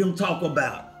ever hear them talk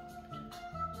about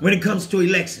when it comes to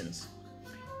elections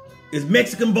is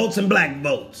Mexican votes and black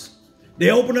votes. They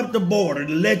open up the border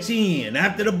to let you in.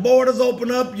 After the borders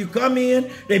open up, you come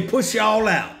in, they push you all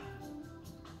out.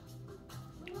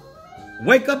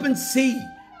 Wake up and see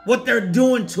what they're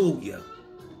doing to you.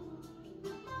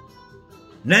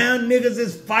 Now niggas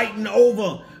is fighting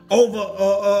over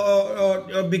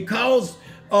because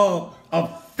a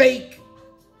fake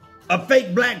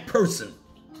black person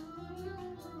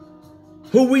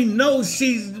who we know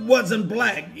she wasn't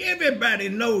black. Everybody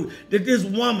knows that this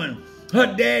woman,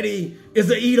 her daddy is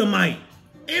an Edomite.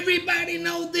 Everybody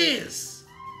know this.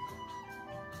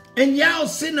 And y'all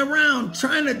sitting around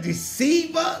trying to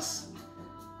deceive us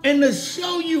and to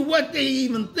show you what they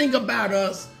even think about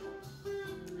us.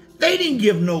 They didn't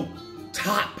give no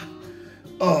top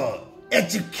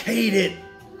educated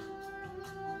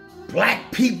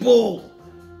black people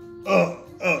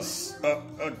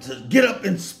to get up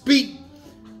and speak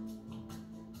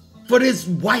for this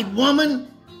white woman.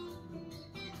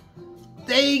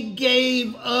 They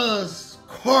gave us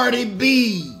Cardi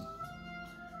B,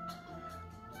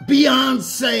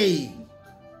 Beyonce,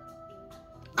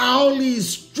 all these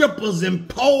strippers and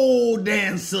pole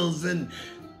dancers, and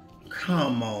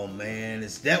come on, man.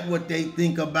 Is that what they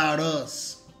think about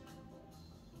us?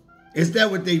 Is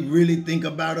that what they really think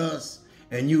about us?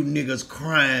 And you niggas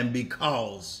crying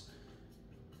because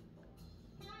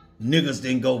niggas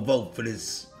didn't go vote for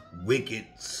this wicked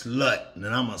slut. And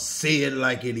I'm going to say it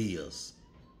like it is.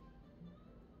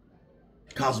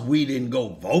 Because we didn't go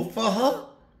vote for her?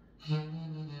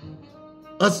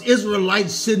 Us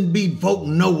Israelites shouldn't be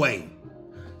voting no way.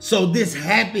 So this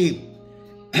happy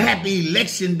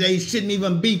election day shouldn't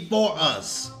even be for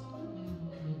us.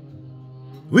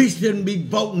 We shouldn't be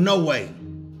voting no way.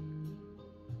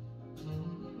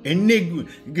 And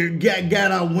nigga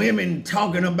got our women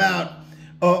talking about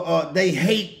they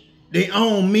hate their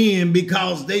own men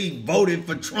because they voted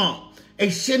for Trump. They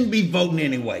shouldn't be voting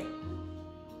anyway.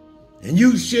 And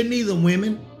you shouldn't either,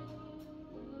 women.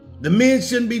 The men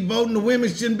shouldn't be voting, the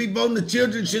women shouldn't be voting, the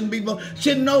children shouldn't be voting.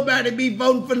 Shouldn't nobody be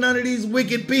voting for none of these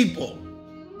wicked people.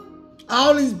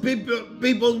 All these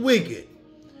people's wicked.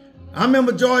 I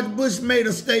remember George Bush made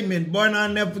a statement. Boy, and I'll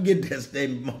never forget that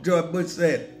statement. George Bush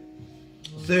said,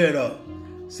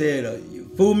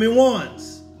 you fool me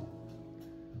once.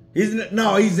 He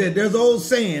said, there's an old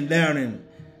saying down in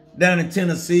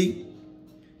Tennessee,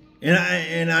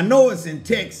 and I know it's in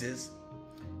Texas.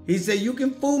 He said, you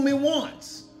can fool me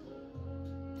once.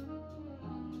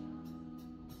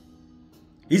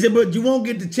 He said, but you won't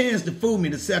get the chance to fool me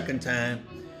the second time.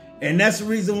 And that's the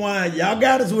reason why y'all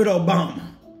got us with Obama.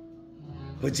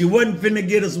 But you wasn't finna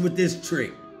get us with this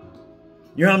trick.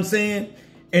 You know what I'm saying?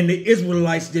 And the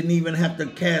Israelites didn't even have to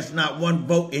cast not one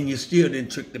vote, and you still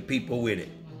didn't trick the people with it.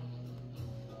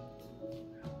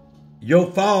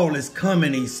 Your fall is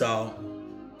coming, Esau.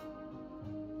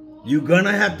 You're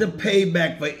gonna have to pay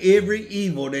back for every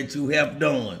evil that you have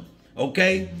done.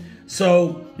 Okay?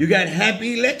 So you got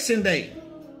happy election day.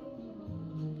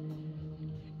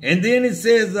 And then it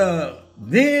says,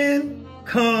 then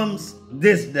comes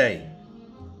this day.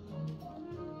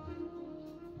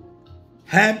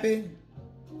 Happy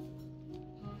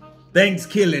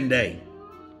Thanksgiving Day,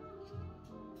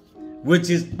 which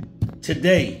is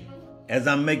today, as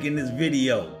I'm making this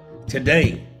video.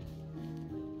 Today,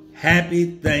 happy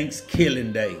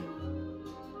Thanksgiving Day.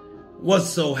 What's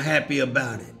so happy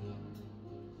about it?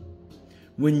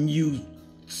 When you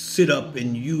sit up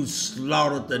and you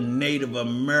slaughtered the Native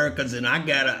Americans, and I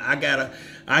got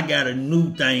a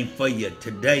new thing for you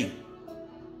today.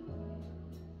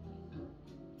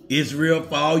 Israel,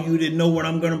 for all you that know what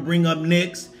I'm gonna bring up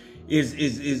next, is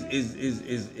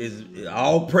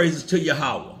all praises to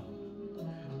Yahweh.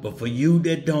 But for you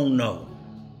that don't know,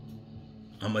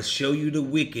 I'm gonna show you the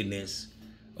wickedness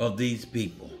of these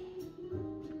people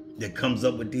that comes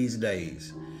up with these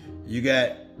days.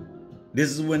 This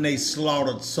is when they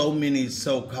slaughtered so many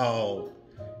so-called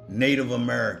Native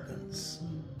Americans.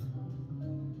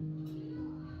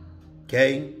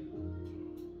 Okay?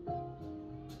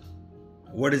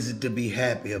 What is it to be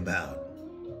happy about?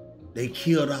 They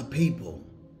killed our people.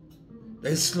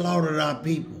 They slaughtered our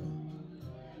people.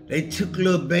 They took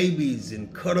little babies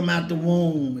and cut them out the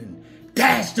womb and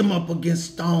dashed them up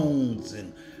against stones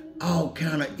and all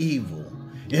kind of evil.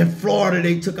 In Florida,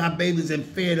 they took our babies and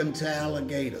fed them to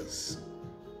alligators.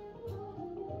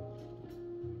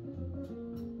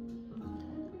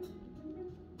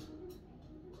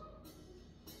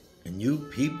 And you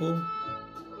people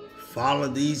follow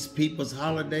these people's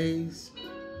holidays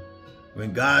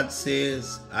when God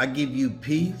says, I give you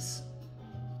peace,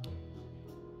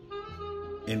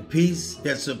 and peace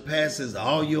that surpasses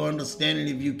all your understanding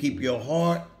if you keep your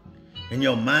heart and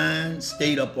your mind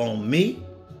stayed up on me.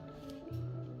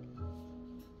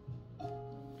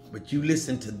 But you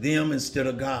listen to them instead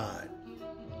of God.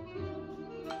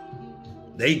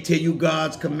 They tell you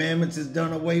God's commandments is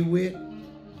done away with.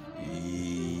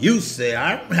 You say,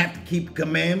 I don't have to keep the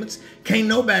commandments. Can't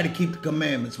nobody keep the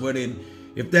commandments. Well then,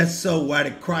 if that's so, why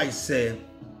did Christ say,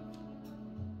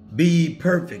 be ye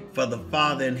perfect, for the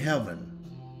Father in heaven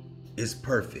is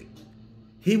perfect?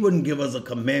 He wouldn't give us a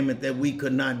commandment that we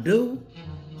could not do.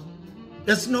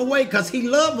 There's no way, because he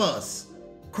loves us.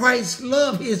 Christ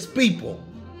loved his people.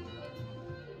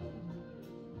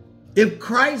 If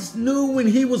Christ knew when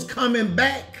he was coming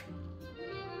back,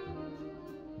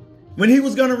 when he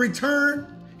was going to return,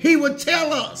 he would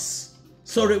tell us.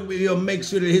 so that we'll make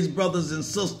sure that his brothers and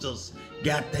sisters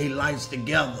got their lives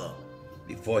together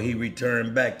before he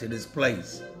returned back to this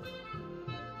place.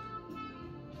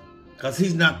 Because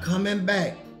he's not coming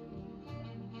back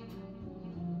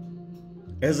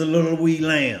as a little wee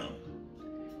lamb.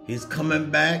 He's coming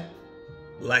back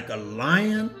like a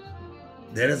lion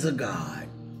that is a God.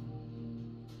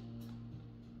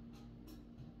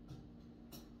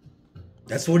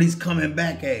 That's what he's coming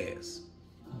back as.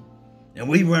 And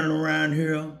we running around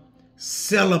here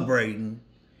celebrating,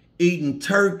 eating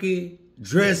turkey,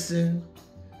 dressing,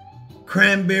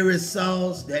 cranberry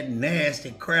sauce, that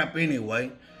nasty crap anyway,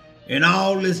 and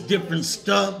all this different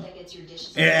stuff.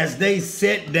 As they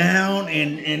sit down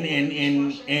and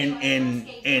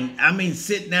I mean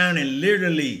sit down and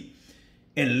literally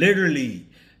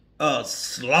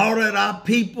slaughtered our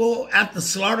people after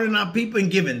slaughtering our people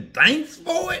and giving thanks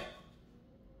for it.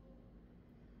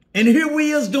 And here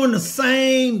we is doing the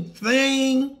same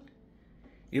thing.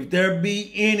 If there be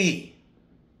any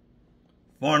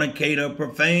fornicator,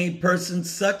 profane person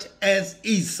such as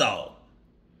Esau,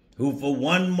 who for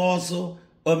one morsel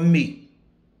of meat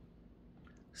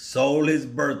sold his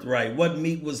birthright. What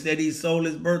meat was that he sold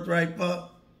his birthright for?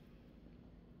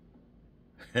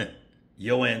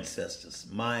 Your ancestors,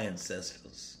 my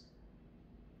ancestors.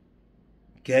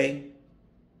 Okay?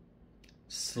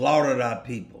 Slaughtered our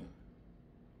people.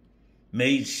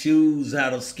 Made shoes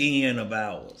out of skin of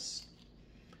ours.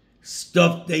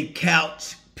 Stuffed their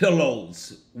couch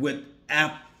pillows with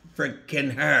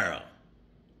African hair.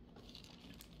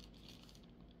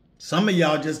 Some of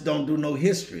y'all just don't do no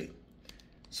history.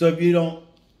 So if you don't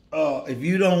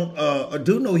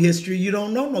do no history, you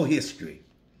don't know no history.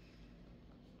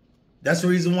 That's the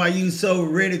reason why you so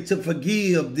ready to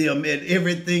forgive them at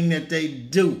everything that they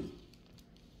do.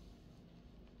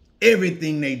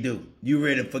 Everything they do, you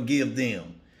ready to forgive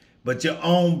them. But your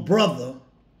own brother,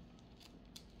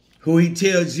 who he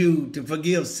tells you to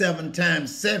forgive 7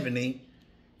 times 70,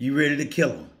 you ready to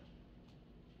kill him.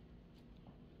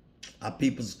 Our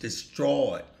people's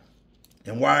destroyed.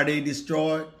 And why are they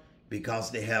destroyed?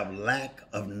 Because they have lack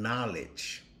of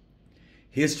knowledge.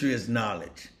 History is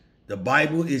knowledge. The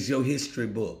Bible is your history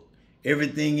book.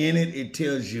 Everything in it, it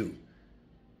tells you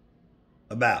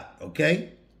about,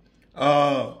 okay?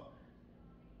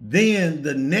 Then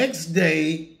the next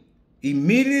day,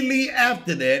 immediately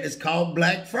after that, it's called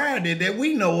Black Friday that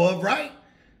we know of, right?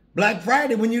 Black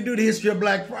Friday, when you do the history of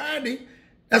Black Friday,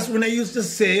 that's when they used to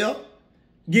sell,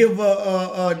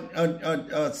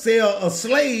 sell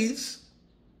slaves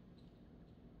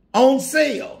on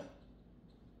sale.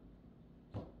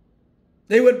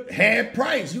 They would half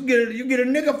price. You get a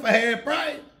nigga for half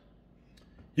price.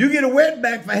 You get a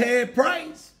wetback for half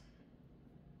price.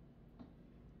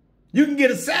 You can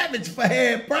get a savage for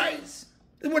half price.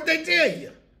 That's what they tell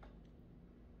you.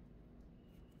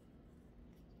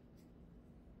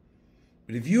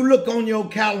 But if you look on your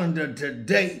calendar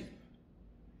today,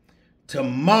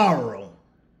 tomorrow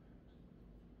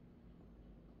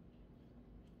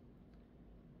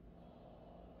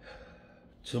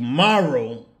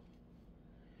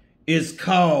is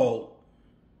called,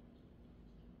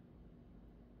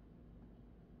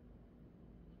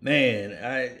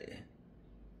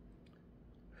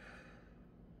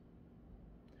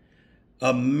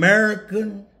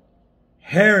 American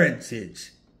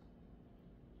Heritage,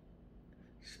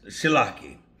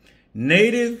 Shilaki,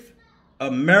 Native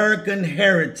American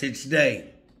Heritage Day.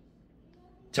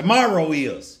 Tomorrow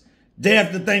is day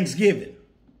after Thanksgiving,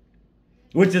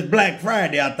 which is Black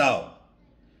Friday, I thought.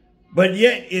 But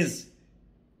yet it's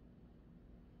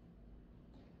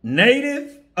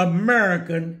Native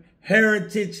American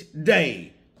Heritage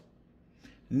Day.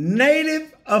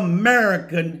 Native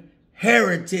American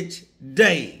Heritage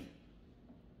Day.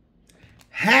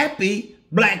 Happy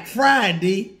Black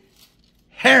Friday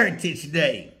Heritage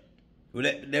Day.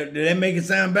 Did that make it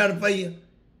sound better for you?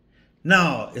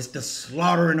 No, it's the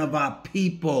slaughtering of our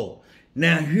people.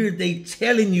 Now here they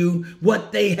telling you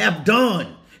what they have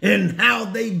done and how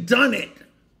they done it.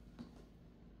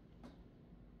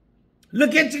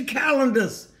 Look at your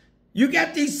calendars. You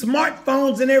got these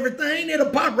smartphones and everything. It'll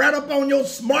pop right up on your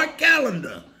smart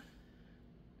calendar.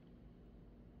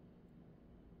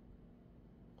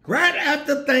 Right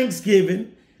after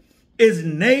Thanksgiving is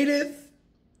Native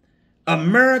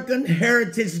American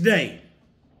Heritage Day.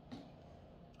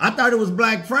 I thought it was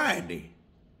Black Friday.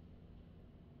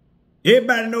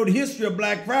 Everybody know the history of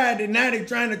Black Friday. Now they're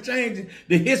trying to change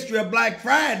the history of Black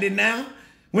Friday now.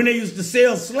 When they used to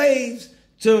sell slaves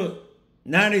to,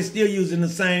 now they're still using the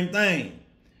same thing.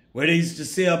 Where they used to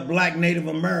sell black Native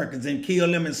Americans and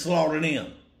kill them and slaughter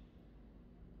them.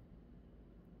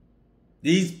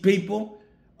 These people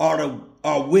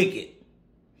are wicked.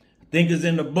 I think it's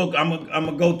in the book. I'm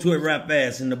gonna go to it right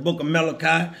fast. In the book of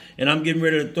Malachi, and I'm getting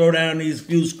ready to throw down these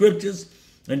few scriptures,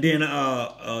 and then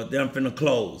I'm finna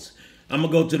close. I'm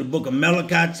gonna go to the book of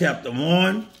Malachi, chapter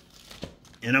 1,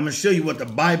 and I'm gonna show you what the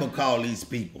Bible calls these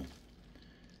people.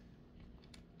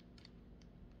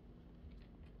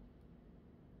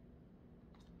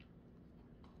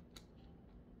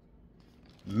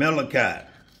 Malachi,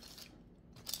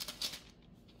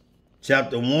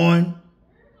 chapter 1,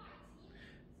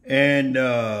 and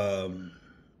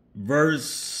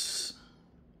verse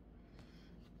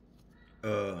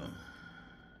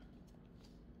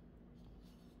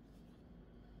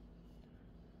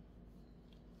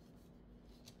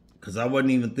because I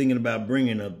wasn't even thinking about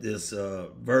bringing up this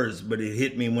verse, but it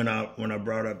hit me when I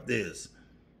brought up this.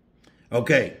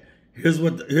 Okay, here's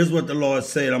what the Lord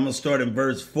said. I'm gonna start in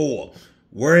verse 4.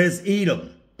 Where is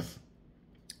Edom?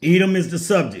 Edom is the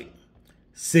subject.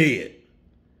 Said,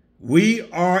 we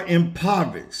are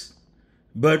impoverished,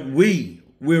 but we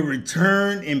will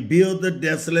return and build the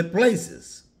desolate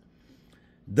places.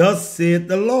 Thus said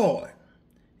the Lord,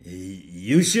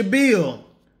 you should build,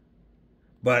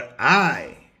 but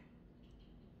I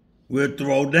will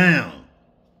throw down,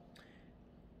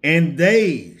 and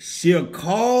they shall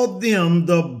call them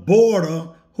the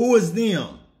border. Who is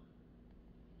them?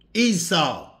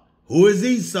 Esau. Who is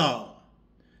Esau?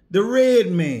 The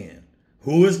red man.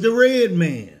 Who is the red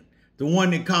man? The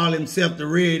one that call himself the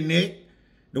redneck.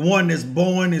 The one that's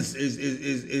born is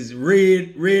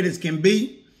red as can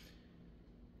be.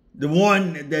 The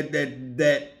one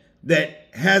that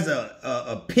has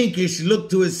a pinkish look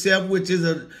to itself, which is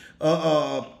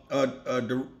a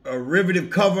derivative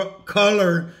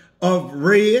color of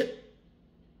red.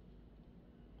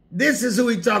 This is who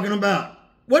he's talking about.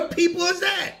 What people is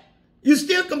that? You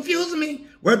still confusing me?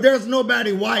 Well, there's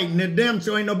nobody white and there damn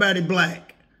sure ain't nobody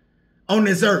black on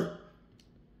this earth.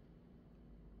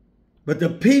 But the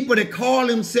people that call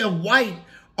themselves white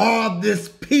are this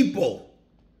people.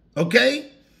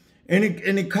 Okay? And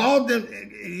he called them,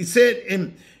 he said,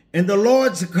 and the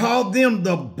Lord called them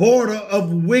the border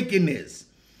of wickedness,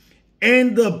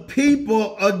 and the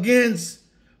people against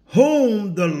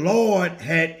whom the Lord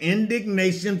had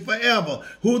indignation forever,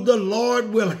 who the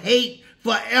Lord will hate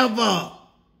forever.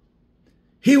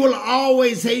 He will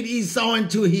always hate Esau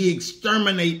until he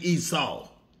exterminate Esau.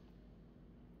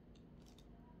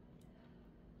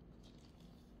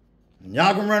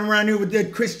 Y'all can run around here with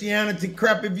that Christianity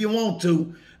crap if you want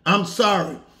to. I'm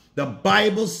sorry. The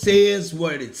Bible says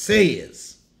what it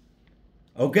says.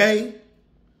 Okay?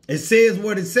 It says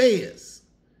what it says.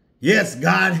 Yes,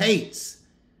 God hates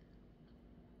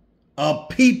a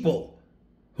people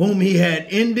whom he had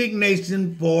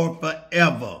indignation for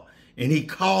forever. And he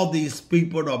called these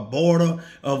people the border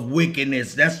of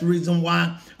wickedness. That's the reason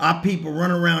why our people run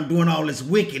around doing all this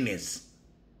wickedness.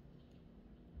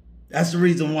 That's the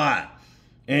reason why.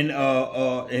 And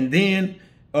then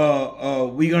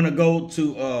we're gonna go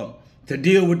to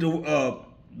deal with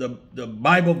the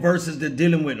Bible verses they're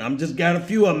dealing with. I'm just got a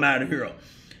few of them out of here.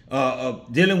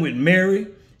 Dealing with Mary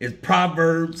is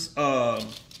Proverbs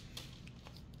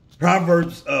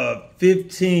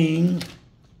 15.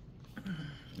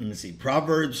 Let me see.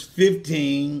 Proverbs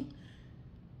 15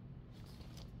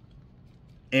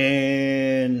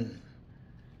 and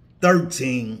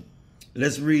 13.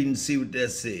 Let's read and see what that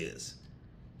says.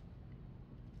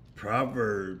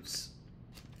 Proverbs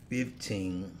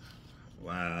 15.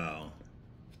 Wow.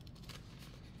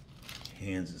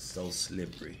 Hands are so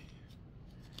slippery.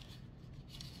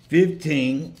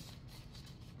 15,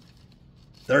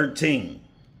 13.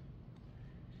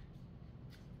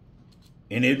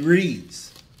 And it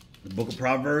reads, the book of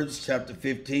Proverbs, chapter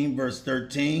 15, verse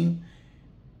 13.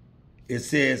 It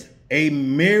says, a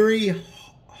merry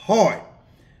heart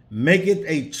maketh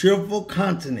a cheerful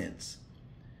countenance,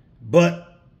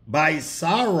 but by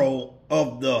sorrow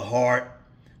of the heart,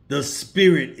 the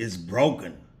spirit is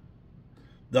broken.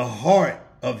 The heart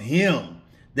of him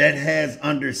that has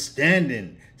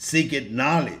understanding seeketh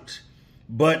knowledge,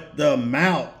 but the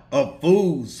mouth of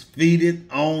fools feedeth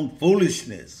on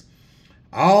foolishness.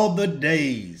 All the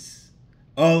days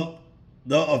of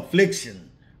the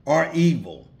affliction are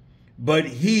evil, but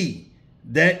he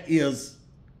that is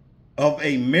of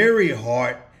a merry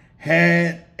heart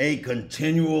had a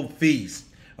continual feast.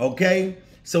 Okay,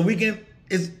 so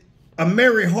it's a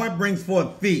merry heart brings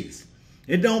forth feast.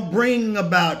 It don't bring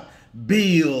about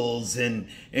bills and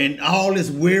all this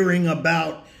worrying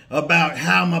about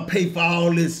how I'm gonna pay for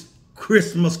all this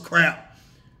Christmas crap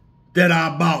that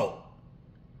I bought.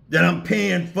 that I'm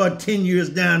paying for 10 years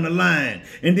down the line.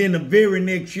 And then the very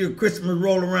next year, Christmas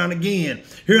roll around again.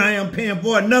 Here I am paying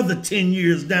for another 10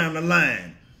 years down the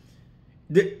line.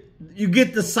 You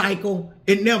get the cycle.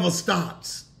 It never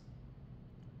stops.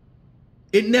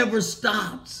 It never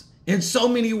stops. In so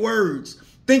many words,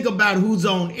 think about who's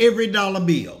on every dollar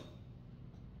bill.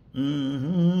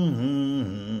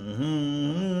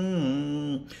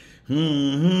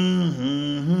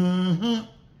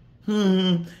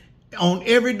 On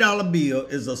every dollar bill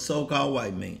is a so-called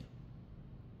white man.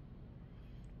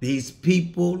 These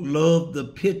people love the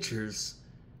pictures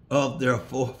of their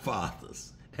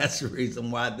forefathers. That's the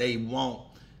reason why they want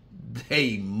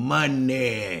their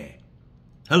money.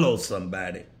 Hello,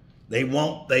 somebody. They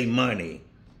want their money.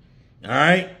 All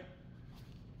right?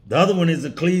 The other one is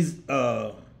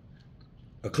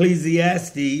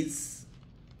Ecclesiastes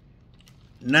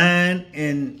 9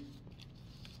 and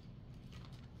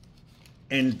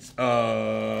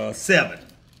 7.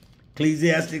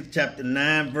 Ecclesiastes chapter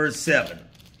 9, verse 7.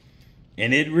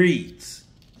 And it reads,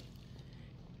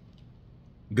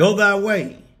 "Go thy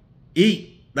way,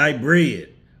 eat thy bread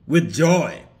with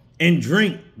joy, and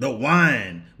drink the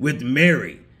wine with a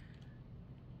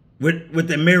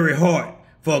merry heart,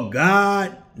 for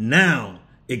God now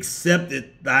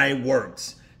accepteth thy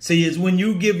works." See, it's when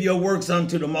you give your works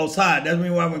unto the Most High. That's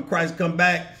why when Christ come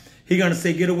back, He's going to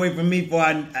say, "Get away from me, for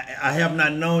I have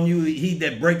not known you, he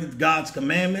that breaketh God's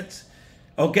commandments."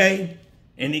 Okay?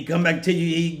 And He come back to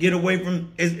you, He get away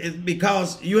from, it's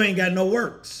because you ain't got no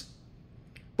works.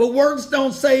 But works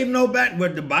don't save nobody.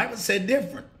 But the Bible said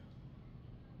different.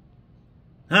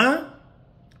 Huh?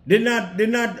 Did not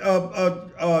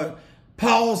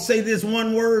Paul say this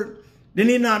one word? Did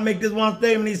he not make this one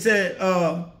statement? He said,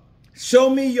 "Show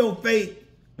me your faith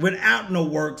without no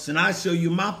works, and I show you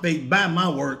my faith by my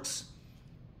works."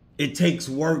 It takes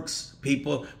works,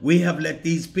 people. We have let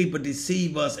these people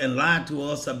deceive us and lie to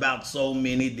us about so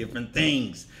many different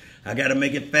things. I got to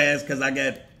make it fast because I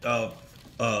got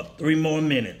 3 more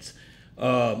minutes.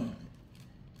 I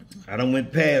done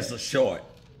went past a short,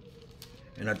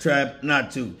 and I tried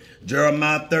not to.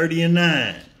 Jeremiah 30 and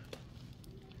 9.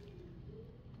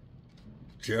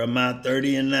 Jeremiah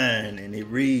 30 and 9, and it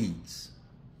reads,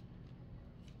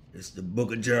 it's the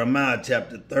book of Jeremiah,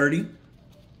 chapter 30,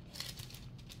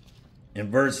 and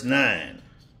verse 9.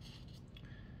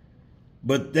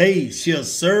 "But they shall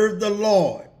serve the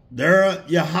Lord, their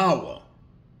Yahweh,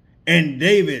 and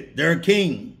David, their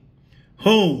king,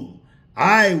 whom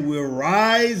I will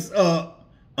raise up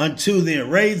to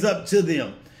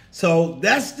them." So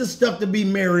that's the stuff to be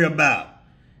merry about.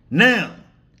 Now,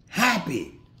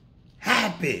 happy.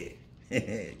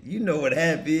 You know what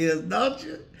happy is, don't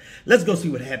you? Let's go see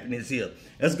what happiness is.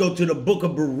 Let's go to the book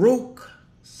of Baruch.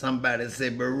 Somebody say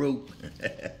Baruch.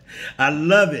 I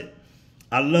love it.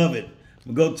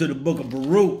 We'll go to the book of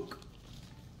Baruch.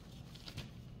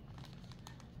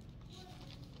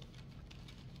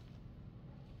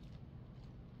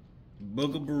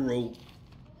 Book of Baruch,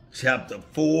 chapter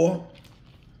 4.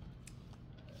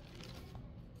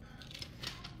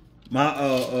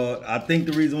 I think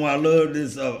the reason why I love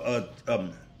this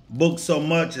book so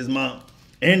much is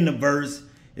in the verse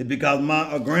is because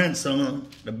my grandson,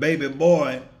 the baby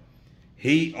boy,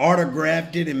 he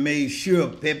autographed it and made sure,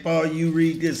 "Papa, you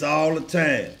read this all the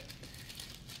time."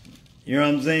 You know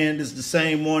what I'm saying? This is the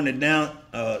same one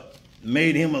that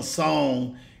made him a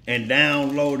song and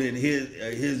downloaded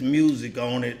his music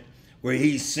on it where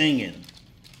he's singing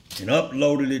and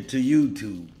uploaded it to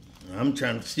YouTube. I'm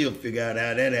trying to still figure out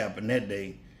how that happened that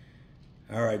day.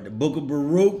 All right, the book of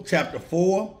Baruch, chapter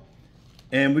 4,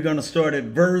 and we're going to start at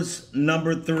verse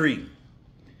number 3.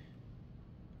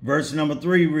 Verse number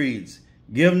 3 reads,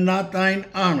 "Give not thine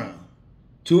honor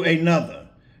to another,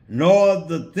 nor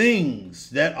the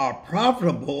things that are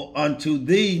profitable unto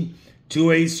thee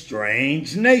to a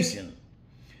strange nation.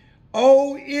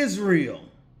 O Israel,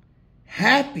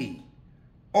 happy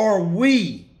are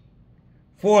we,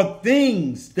 for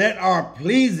things that are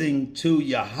pleasing to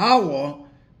Yahweh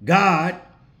God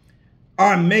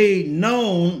are made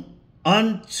known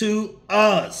unto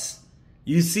us."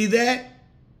 You see that?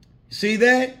 See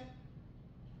that?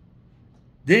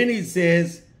 Then he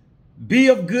says, "Be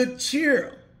of good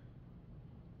cheer,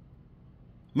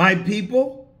 my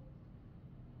people,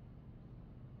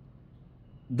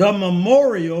 the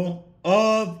memorial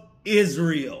of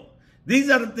Israel." These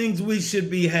are the things we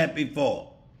should be happy for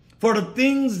the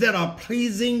things that are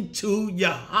pleasing to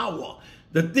Yahweh,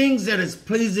 the things that is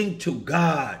pleasing to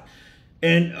God.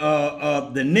 And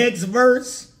the next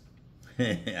verse,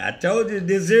 I told you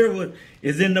this here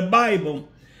is in the Bible.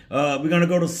 We're going to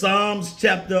go to Psalms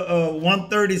chapter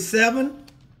 137.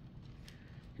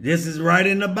 This is right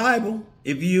in the Bible.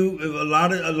 If a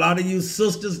lot of you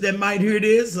sisters that might hear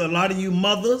this, a lot of you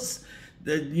mothers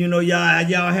that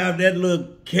y'all have that little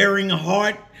caring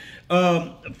heart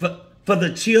for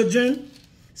the children.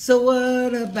 So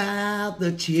what about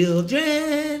the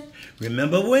children?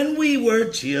 Remember when we were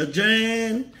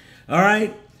children? All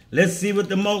right, let's see what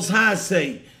the Most High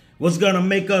say. What's gonna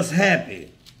make us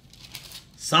happy?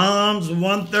 Psalms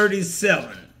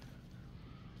 137.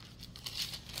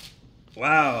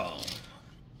 Wow.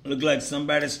 Look like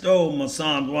somebody stole my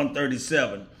Psalms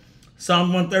 137.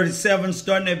 Psalm 137,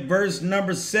 starting at verse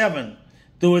number 7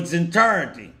 through its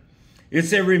entirety. It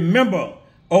said, remember,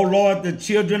 O Lord, the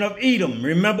children of Edom.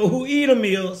 Remember who Edom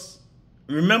is.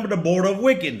 Remember the border of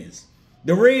wickedness.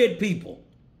 The red people.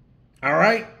 All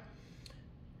right?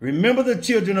 Remember the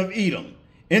children of Edom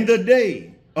in the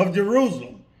day of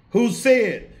Jerusalem, who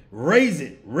said, raise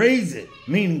it,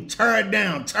 meaning tear it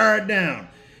down.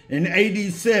 In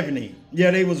AD 70,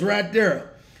 yeah, they was right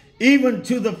there. Even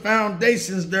to the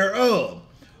foundations thereof.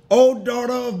 O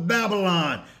daughter of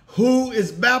Babylon. Who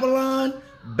is Babylon?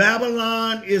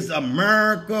 Babylon is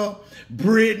America,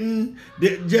 Britain,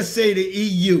 just say the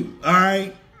EU, all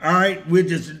right? We'll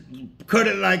just cut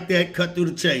it like that, cut through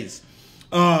the chase.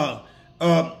 O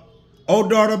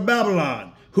daughter of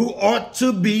Babylon, who ought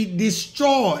to be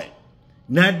destroyed.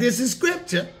 Now this is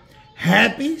scripture.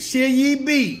 Happy shall ye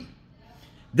be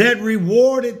that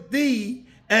rewarded thee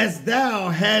as thou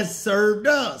hast served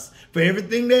us. For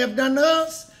everything they have done to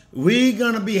us, we're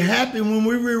going to be happy when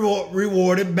we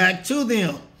reward it back to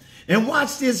them. And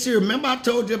watch this here. Remember I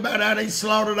told you about how they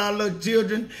slaughtered our little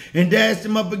children and dashed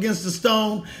them up against the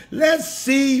stone? Let's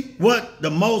see what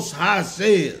the Most High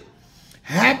says.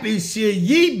 Happy shall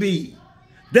ye be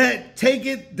that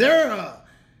taketh their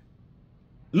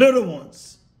little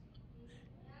ones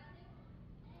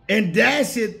and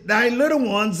dasheth thy little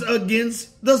ones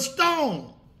against the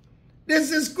stone. This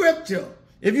is scripture.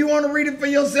 If you want to read it for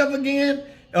yourself again,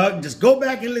 just go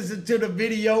back and listen to the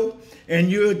video and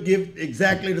you'll give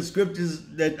exactly the scriptures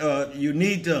that you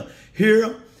need to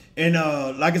hear. And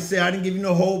like I said, I didn't give you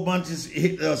no whole bunch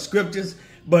of scriptures,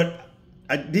 but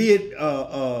I did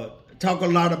talk a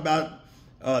lot about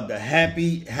the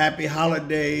happy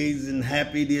holidays and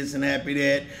happy this and happy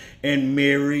that and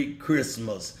Merry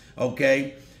Christmas.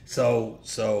 Okay, so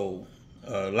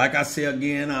like I say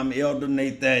again, I'm Elder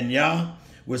Nathan Yah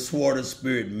with Sword of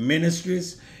Spirit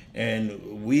Ministries,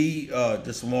 and we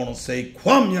just want to say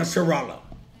Kwam Yasharala,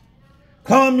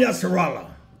 Kwam Yasharala,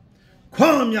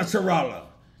 Kwam Yasharala,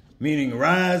 meaning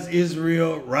rise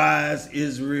Israel, rise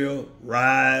Israel,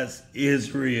 rise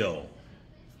Israel.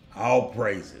 All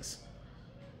praises.